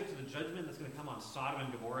Isaac to the judgment that's going to come on Sodom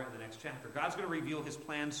and Gomorrah in the next chapter. God's going to reveal his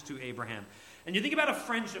plans to Abraham. And you think about a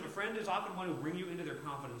friendship. A friend is often one who bring you into their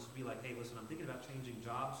confidence to be like, hey, listen, I'm thinking about changing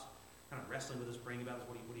jobs, kind of wrestling with this, praying about this.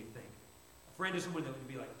 What do you think? A friend is someone that would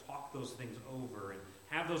be like, talk those things over and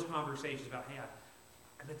have those conversations about, hey,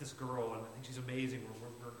 I met this girl and I think she's amazing.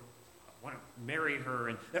 I want to marry her.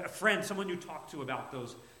 And a friend, someone you talk to about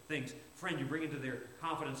those things. Friend, you bring into their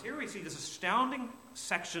confidence. Here we see this astounding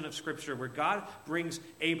section of Scripture where God brings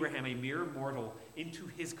Abraham, a mere mortal, into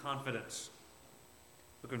his confidence.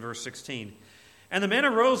 Look in verse 16. And the men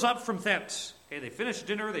arose up from thence. Okay, they finished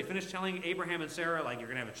dinner. They finished telling Abraham and Sarah, like, you're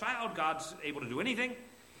going to have a child. God's able to do anything.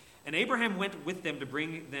 And Abraham went with them to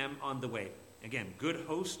bring them on the way. Again, good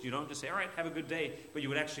host. You don't just say, all right, have a good day. But you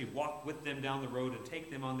would actually walk with them down the road and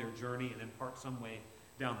take them on their journey and then part some way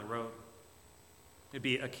down the road. It'd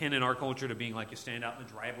be akin in our culture to being like you stand out in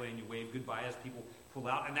the driveway and you wave goodbye as people pull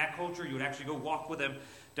out. In that culture, you would actually go walk with them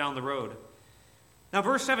down the road. Now,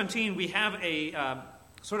 verse 17, we have a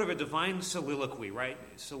sort of a divine soliloquy, right?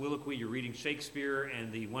 Soliloquy, you're reading Shakespeare,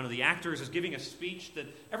 and one of the actors is giving a speech that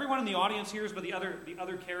everyone in the audience hears, but the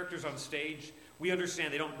other characters on stage, we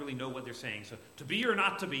understand they don't really know what they're saying. So, to be or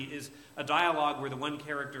not to be is a dialogue where the one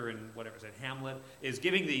character in whatever is it, Hamlet, is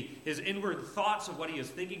giving his inward thoughts of what he is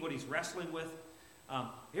thinking, what he's wrestling with.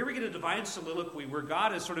 Here we get a divine soliloquy where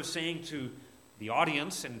God is sort of saying to the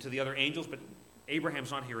audience and to the other angels, but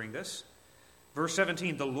Abraham's not hearing this. Verse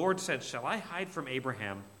 17, the Lord said, shall I hide from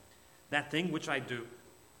Abraham that thing which I do?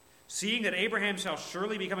 Seeing that Abraham shall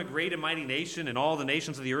surely become a great and mighty nation, and all the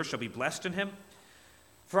nations of the earth shall be blessed in him.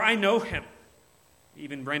 For I know him,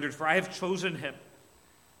 even rendered, for I have chosen him,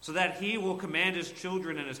 so that he will command his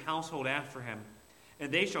children and his household after him.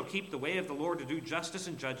 And they shall keep the way of the Lord to do justice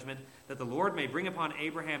and judgment, that the Lord may bring upon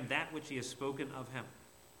Abraham that which he has spoken of him.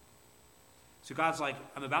 So God's like,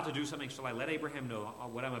 I'm about to do something. Shall I let Abraham know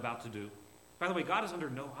what I'm about to do? By the way, God is under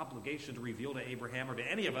no obligation to reveal to Abraham or to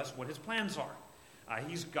any of us what his plans are.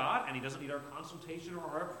 He's God, and he doesn't need our consultation or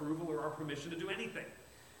our approval or our permission to do anything.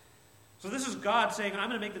 So this is God saying, I'm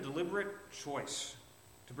going to make the deliberate choice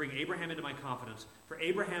to bring Abraham into my confidence. For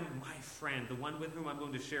Abraham, my friend, the one with whom I'm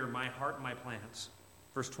going to share my heart and my plans.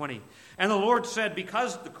 Verse 20, and the Lord said,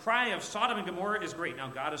 because the cry of Sodom and Gomorrah is great. Now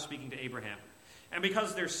God is speaking to Abraham. And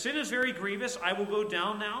because their sin is very grievous, I will go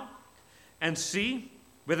down now and see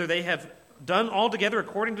whether they have done altogether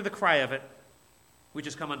according to the cry of it, which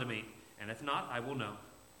has come unto me. And if not, I will know.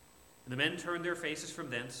 And the men turned their faces from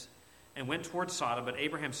thence and went towards Sodom, but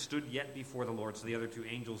Abraham stood yet before the Lord. So the other two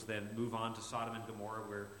angels then move on to Sodom and Gomorrah,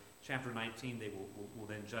 where chapter 19 they will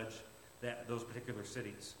then judge those particular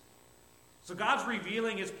cities. So God's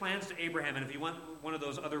revealing his plans to Abraham, and if you want one of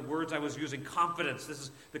those other words I was using, confidence. This is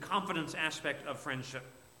the confidence aspect of friendship.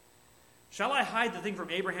 Shall I hide the thing from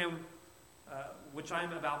Abraham which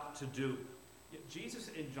I'm about to do? Jesus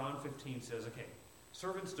in John 15 says, okay,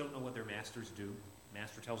 servants don't know what their masters do.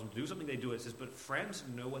 Master tells them to do something, they do it. It says, but friends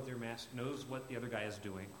know what their master knows what the other guy is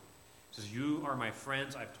doing. It says, you are my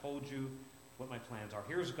friends. I've told you what my plans are.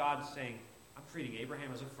 Here's God saying, I'm treating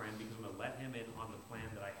Abraham as a friend because I'm going to let him in on the plan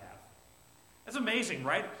that I have. That's amazing,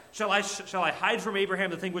 right? Shall I hide from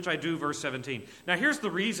Abraham the thing which I do? Verse 17. Now here's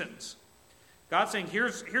the reasons. God's saying,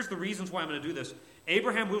 here's the reasons why I'm going to do this.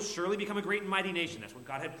 Abraham will surely become a great and mighty nation. That's what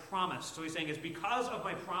God had promised. So he's saying, it's because of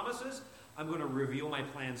my promises, I'm going to reveal my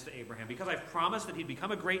plans to Abraham. Because I've promised that he'd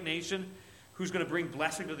become a great nation who's going to bring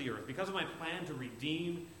blessing to the earth. Because of my plan to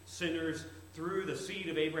redeem sinners through the seed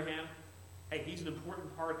of Abraham. Hey, he's an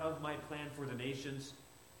important part of my plan for the nations.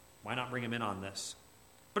 Why not bring him in on this?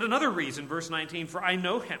 But another reason, verse 19, for I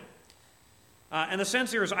know him. And the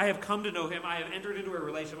sense here is I have come to know him. I have entered into a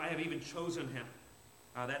relationship. I have even chosen him.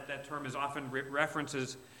 That term is often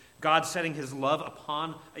references God setting his love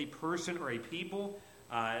upon a person or a people.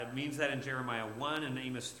 It means that in Jeremiah 1 and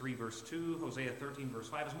Amos 3 verse 2, Hosea 13 verse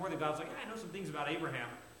 5. It's more that God's like, I know some things about Abraham.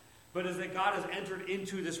 But is that God has entered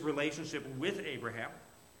into this relationship with Abraham.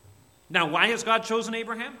 Now, why has God chosen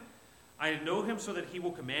Abraham? I know him so that he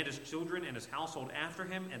will command his children and his household after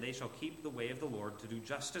him, and they shall keep the way of the Lord to do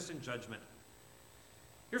justice and judgment.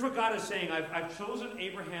 Here's what God is saying. I've chosen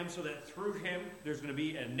Abraham so that through him there's going to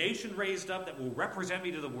be a nation raised up that will represent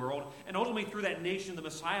me to the world, and ultimately through that nation the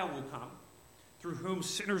Messiah will come, through whom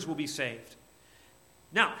sinners will be saved.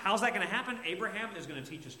 Now, how's that going to happen? Abraham is going to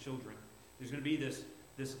teach his children. There's going to be this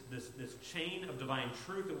chain of divine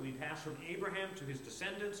truth that will be passed from Abraham to his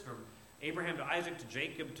descendants, from Abraham to Isaac to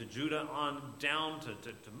Jacob to Judah on down to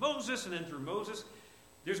Moses, and then through Moses.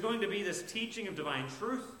 There's going to be this teaching of divine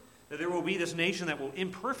truth, that there will be this nation that will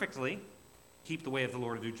imperfectly keep the way of the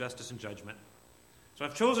Lord to do justice and judgment. So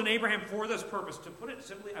I've chosen Abraham for this purpose. To put it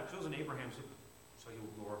simply, I've chosen Abraham so he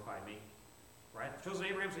will glorify me. Right? I've chosen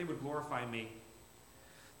Abraham so he would glorify me.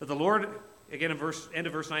 That the Lord, again in end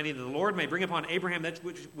of verse 19, that the Lord may bring upon Abraham that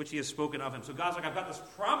which he has spoken of him. So God's like, I've got this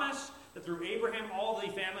promise that through Abraham all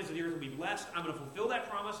the families of the earth will be blessed. I'm going to fulfill that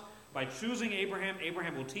promise by choosing Abraham.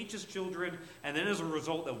 Abraham will teach his children, and then as a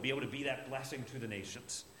result, they'll be able to be that blessing to the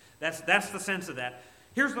nations. That's the sense of that.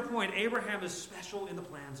 Here's the point. Abraham is special in the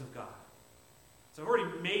plans of God. So I've already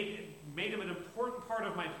made him an important part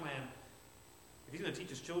of my plan. If he's going to teach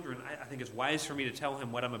his children, I think it's wise for me to tell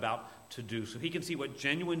him what I'm about to do so he can see what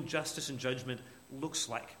genuine justice and judgment looks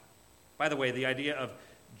like. By the way, the idea of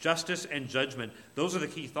justice and judgment, those are the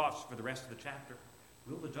key thoughts for the rest of the chapter.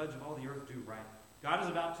 Will the judge of all the earth do right? God is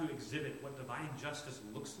about to exhibit what divine justice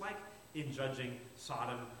looks like in judging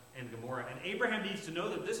Sodom and Gomorrah. And Abraham needs to know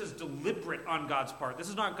that this is deliberate on God's part. This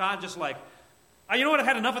is not God just like, oh, you know what, I've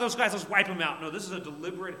had enough of those guys, let's wipe them out. No, this is a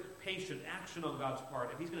deliberate, patient action on God's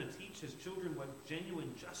part. If he's going to teach his children what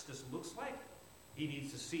genuine justice looks like, he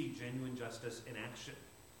needs to see genuine justice in action.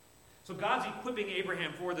 So God's equipping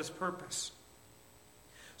Abraham for this purpose.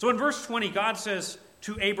 So in verse 20, God says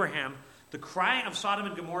to Abraham, the cry of Sodom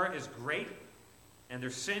and Gomorrah is great, and their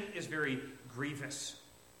sin is very grievous.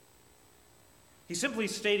 He's simply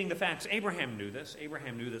stating the facts. Abraham knew this.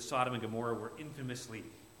 Abraham knew that Sodom and Gomorrah were infamously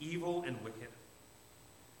evil and wicked.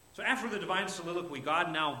 So after the divine soliloquy,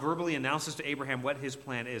 God now verbally announces to Abraham what his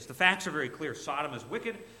plan is. The facts are very clear. Sodom is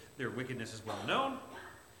wicked. Their wickedness is well known.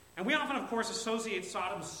 And we often, of course, associate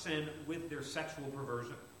Sodom's sin with their sexual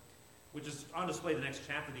perversion, which is on display in the next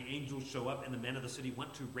chapter. The angels show up and the men of the city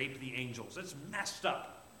want to rape the angels. It's messed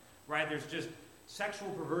up, right? There's just sexual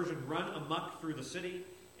perversion run amok through the city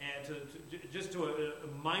and to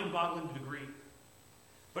a mind-boggling degree.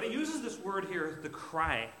 But it uses this word here, the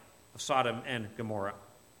cry of Sodom and Gomorrah.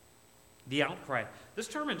 The outcry. This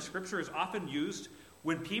term in Scripture is often used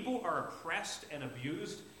when people are oppressed and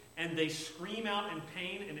abused and they scream out in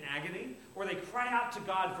pain and agony, or they cry out to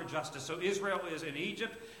God for justice. So Israel is in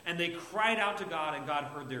Egypt, and they cried out to God, and God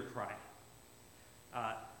heard their cry.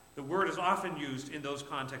 The word is often used in those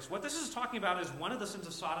contexts. What this is talking about is one of the sins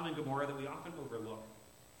of Sodom and Gomorrah that we often overlook.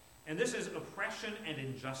 And this is oppression and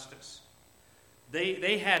injustice.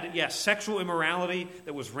 They had, yes, sexual immorality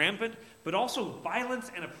that was rampant, but also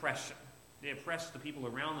violence and oppression. They oppressed the people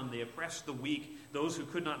around them. They oppressed the weak, those who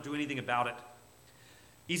could not do anything about it.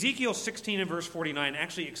 Ezekiel 16 and verse 49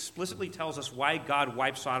 actually explicitly tells us why God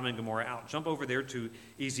wiped Sodom and Gomorrah out. Jump over there to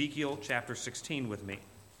Ezekiel chapter 16 with me.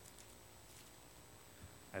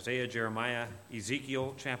 Isaiah, Jeremiah,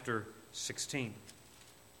 Ezekiel chapter 16.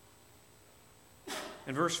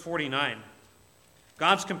 In verse 49,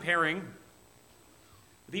 God's comparing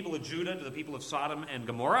the people of Judah to the people of Sodom and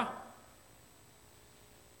Gomorrah.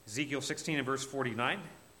 Ezekiel 16 and verse 49. It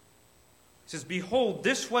says, behold,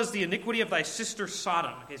 this was the iniquity of thy sister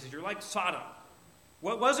Sodom. Okay, it says, you're like Sodom.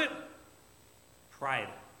 What was it? Pride.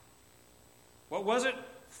 What was it?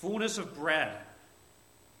 Fullness of bread.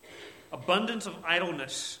 Abundance of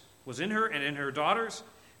idleness was in her and in her daughters.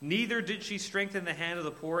 Neither did she strengthen the hand of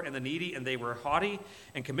the poor and the needy, and they were haughty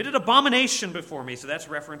and committed abomination before me. So that's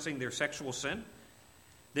referencing their sexual sin.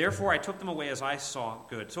 Therefore I took them away as I saw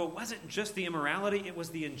good. So it wasn't just the immorality, it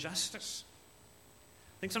was the injustice.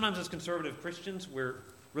 I think sometimes as conservative Christians, we're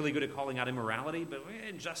really good at calling out immorality, but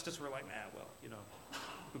injustice, we're like,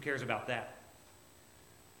 who cares about that?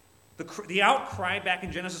 The outcry back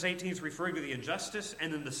in Genesis 18 is referring to the injustice,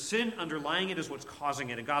 and then the sin underlying it is what's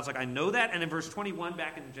causing it. And God's like, I know that. And in verse 21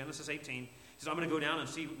 back in Genesis 18, he says, I'm going to go down and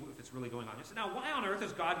see if it's really going on. He said, now why on earth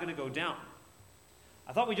is God going to go down?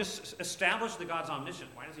 I thought we just established that God's omniscient.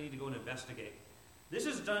 Why does he need to go and investigate? This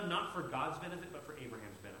is done not for God's benefit, but for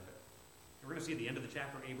Abraham's benefit. We're going to see at the end of the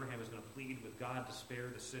chapter, Abraham is going to plead with God to spare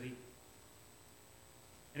the city.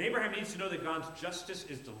 And Abraham needs to know that God's justice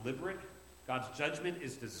is deliberate. God's judgment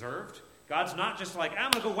is deserved. God's not just like, I'm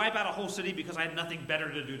going to go wipe out a whole city because I had nothing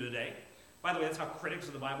better to do today. By the way, that's how critics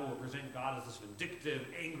of the Bible will present God as this vindictive,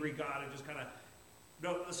 angry God who just kind of...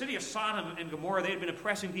 No, the city of Sodom and Gomorrah, they had been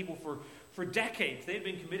oppressing people for decades. They had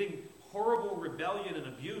been committing horrible rebellion and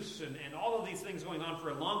abuse and all of these things going on for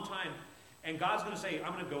a long time. And God's going to say,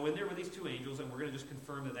 I'm going to go in there with these two angels, and we're going to just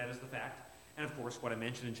confirm that that is the fact. And of course, what I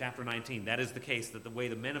mentioned in chapter 19, that is the case, that the way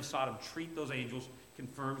the men of Sodom treat those angels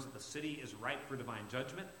confirms that the city is ripe for divine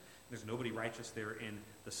judgment. There's nobody righteous there in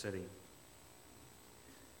the city.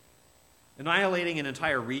 Annihilating an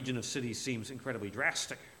entire region of cities seems incredibly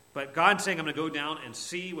drastic. But God saying, I'm going to go down and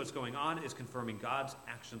see what's going on, is confirming God's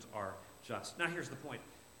actions are just. Now here's the point.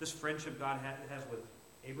 This friendship God has with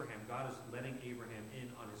Abraham, God is letting Abraham in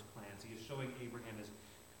on his plans. He is showing Abraham his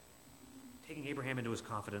taking Abraham into his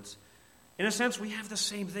confidence. In a sense, we have the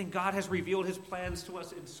same thing. God has revealed his plans to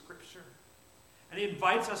us in Scripture. And he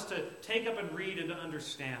invites us to take up and read and to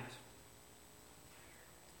understand.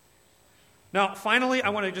 Now, finally, I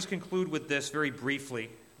want to just conclude with this very briefly.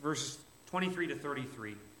 Verses 23 to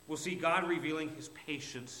 33. We'll see God revealing his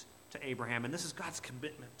patience to Abraham. And this is God's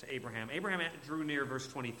commitment to Abraham. Abraham drew near, verse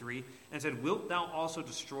 23, and said, "Wilt thou also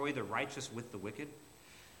destroy the righteous with the wicked?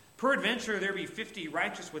 Peradventure there be 50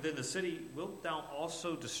 righteous within the city. Wilt thou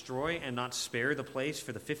also destroy and not spare the place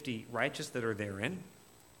for the 50 righteous that are therein?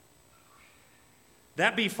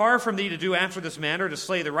 That be far from thee to do after this manner, to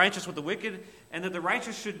slay the righteous with the wicked, and that the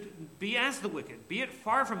righteous should be as the wicked. Be it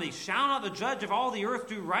far from thee. Shall not the judge of all the earth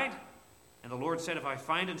do right?" And the Lord said, "If I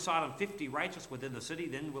find in Sodom 50 righteous within the city,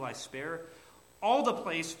 then will I spare all the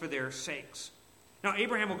place for their sakes." Now,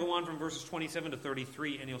 Abraham will go on from verses 27 to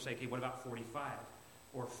 33, and he'll say, okay, what about 45,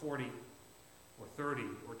 or 40, or 30,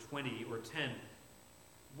 or 20, or 10?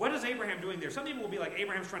 What is Abraham doing there? Some people will be like,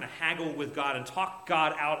 Abraham's trying to haggle with God and talk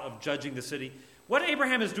God out of judging the city. What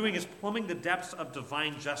Abraham is doing is plumbing the depths of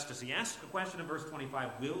divine justice. He asks a question in verse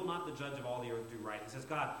 25, will not the judge of all the earth do right? He says,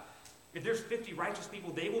 God, if there's 50 righteous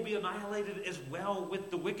people, they will be annihilated as well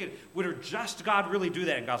with the wicked. Would a just God really do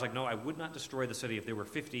that? And God's like, no, I would not destroy the city if there were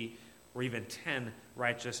 50 or even 10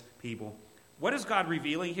 righteous people. What is God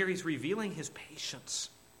revealing here? He's revealing his patience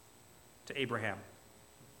to Abraham.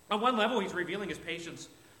 On one level, he's revealing his patience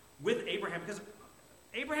with Abraham because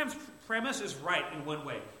Abraham's premise is right in one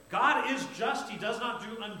way. God is just. He does not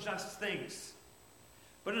do unjust things.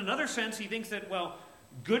 But in another sense, he thinks that, well,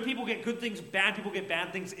 good people get good things, bad people get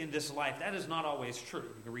bad things in this life. That is not always true.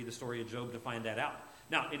 You can read the story of Job to find that out.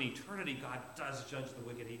 Now, in eternity, God does judge the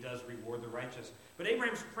wicked. He does reward the righteous. But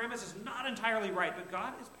Abraham's premise is not entirely right. But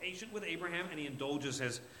God is patient with Abraham, and he indulges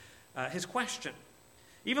his question.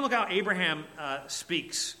 Even look how Abraham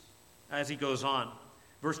speaks as he goes on.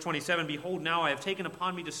 Verse 27, "Behold, now I have taken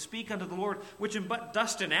upon me to speak unto the Lord, which am but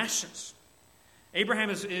dust and ashes."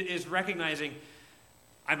 Abraham is recognizing,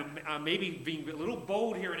 I'm maybe being a little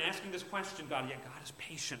bold here in asking this question, God, yet God is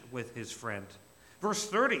patient with his friend. Verse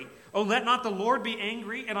 30, "Oh, let not the Lord be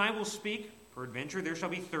angry, and I will speak. Peradventure there shall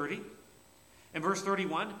be 30. And verse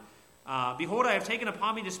 31, "Behold, I have taken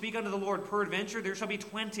upon me to speak unto the Lord. Peradventure there shall be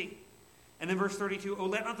 20. And then verse 32, "Oh,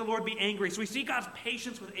 let not the Lord be angry." So we see God's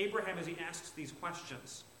patience with Abraham as he asks these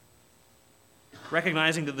questions.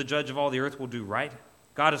 Recognizing that the judge of all the earth will do right,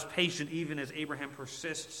 God is patient even as Abraham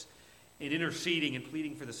persists in interceding and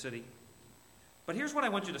pleading for the city. But here's what I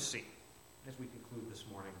want you to see as we conclude this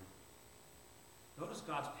morning. Notice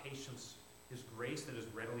God's patience, his grace that is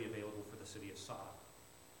readily available for the city of Sodom.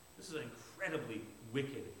 This is an incredibly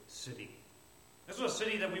wicked city. This was a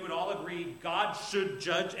city that we would all agree God should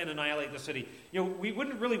judge and annihilate the city. You know, we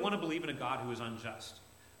wouldn't really want to believe in a God who is unjust.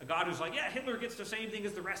 A God who's like, yeah, Hitler gets the same thing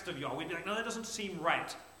as the rest of y'all. We'd be like, no, that doesn't seem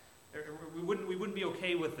right. We wouldn't be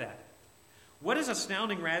okay with that. What is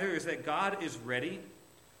astounding, rather, is that God is ready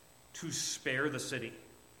to spare the city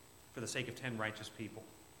for the sake of 10 righteous people.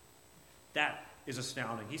 That is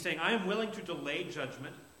astounding. He's saying, I am willing to delay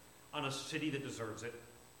judgment on a city that deserves it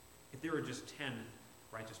if there are just 10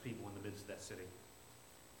 righteous people in the midst of that city.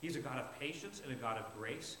 He's a God of patience and a God of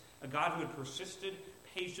grace, a God who had persisted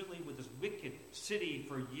patiently with this wicked city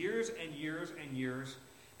for years and years and years,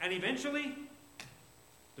 and eventually,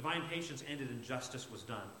 divine patience ended and justice was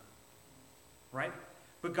done. Right?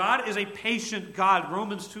 But God is a patient God.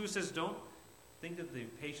 Romans 2 says, don't think that the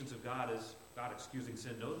patience of God is God excusing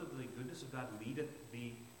sin. Know that the goodness of God leadeth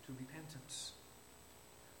thee to repentance.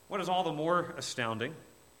 What is all the more astounding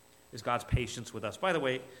is God's patience with us. By the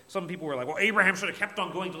way, some people were like, well, Abraham should have kept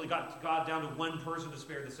on going until he got God down to one person to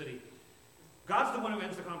spare the city. God's the one who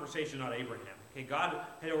ends the conversation, not Abraham. Okay, God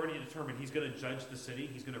had already determined he's going to judge the city.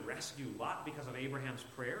 He's going to rescue Lot because of Abraham's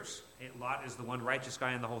prayers. Lot is the one righteous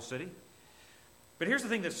guy in the whole city. But here's the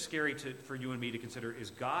thing that's scary for you and me to consider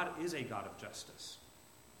is God is a God of justice.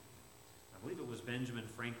 I believe it was Benjamin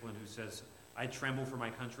Franklin who says, I tremble for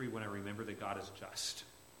my country when I remember that God is just.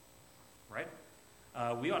 Right?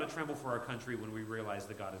 We ought to tremble for our country when we realize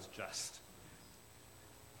that God is just.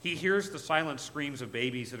 He hears the silent screams of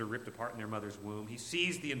babies that are ripped apart in their mother's womb. He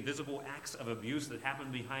sees the invisible acts of abuse that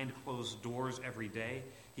happen behind closed doors every day.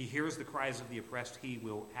 He hears the cries of the oppressed. He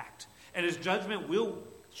will act. And his judgment will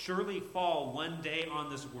surely fall one day on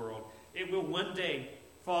this world. It will one day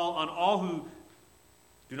fall on all who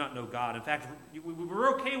do not know God. In fact,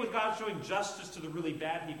 we're okay with God showing justice to the really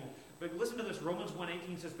bad people. But listen to this. Romans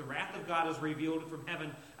 1:18 says, the wrath of God is revealed from heaven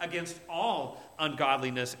against all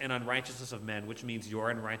ungodliness and unrighteousness of men, which means your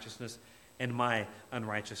unrighteousness and my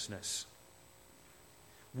unrighteousness.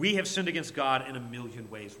 We have sinned against God in a million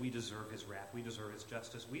ways. We deserve his wrath. We deserve his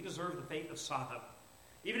justice. We deserve the fate of Sodom.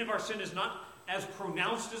 Even if our sin is not as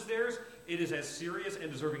pronounced as theirs, it is as serious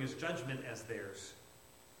and deserving his judgment as theirs.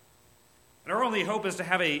 And our only hope is to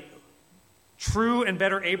have a true and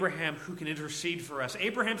better Abraham who can intercede for us.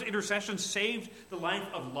 Abraham's intercession saved the life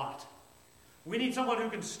of Lot. We need someone who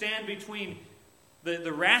can stand between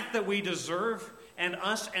the wrath that we deserve and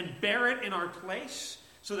us and bear it in our place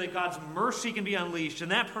so that God's mercy can be unleashed.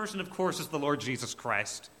 And that person, of course, is the Lord Jesus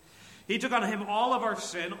Christ. He took on him all of our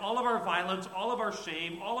sin, all of our violence, all of our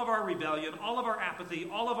shame, all of our rebellion, all of our apathy,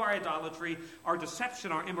 all of our idolatry, our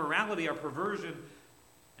deception, our immorality, our perversion,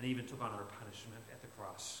 and he even took on our punishment at the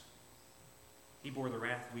cross. He bore the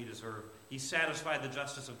wrath we deserve. He satisfied the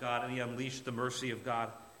justice of God, and he unleashed the mercy of God.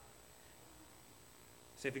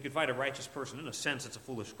 Say, if you could find a righteous person, in a sense it's a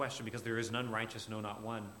foolish question, because there is none righteous, no, not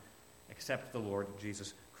one, except the Lord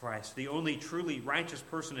Jesus Christ. The only truly righteous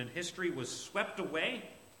person in history was swept away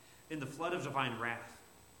in the flood of divine wrath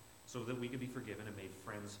so that we could be forgiven and made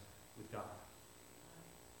friends with God.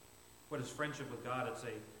 What is friendship with God? It's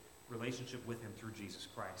a relationship with him through Jesus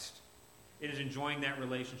Christ. It is enjoying that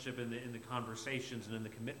relationship in the conversations and in the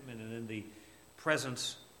commitment and in the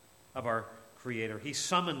presence of our Creator. He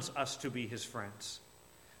summons us to be his friends.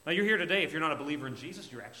 Now you're here today. If you're not a believer in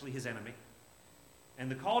Jesus, you're actually his enemy. And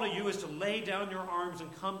the call to you is to lay down your arms and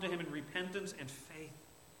come to him in repentance and faith.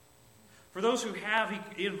 For those who have,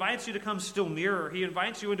 he invites you to come still nearer. He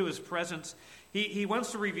invites you into his presence. He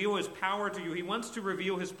wants to reveal his power to you. He wants to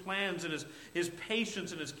reveal his plans and his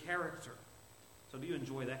patience and his character. So do you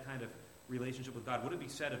enjoy that kind of relationship with God? Would it be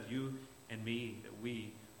said of you and me that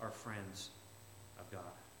we are friends of God?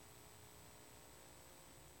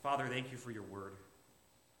 Father, thank you for your word.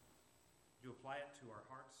 You apply it to our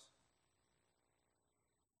hearts.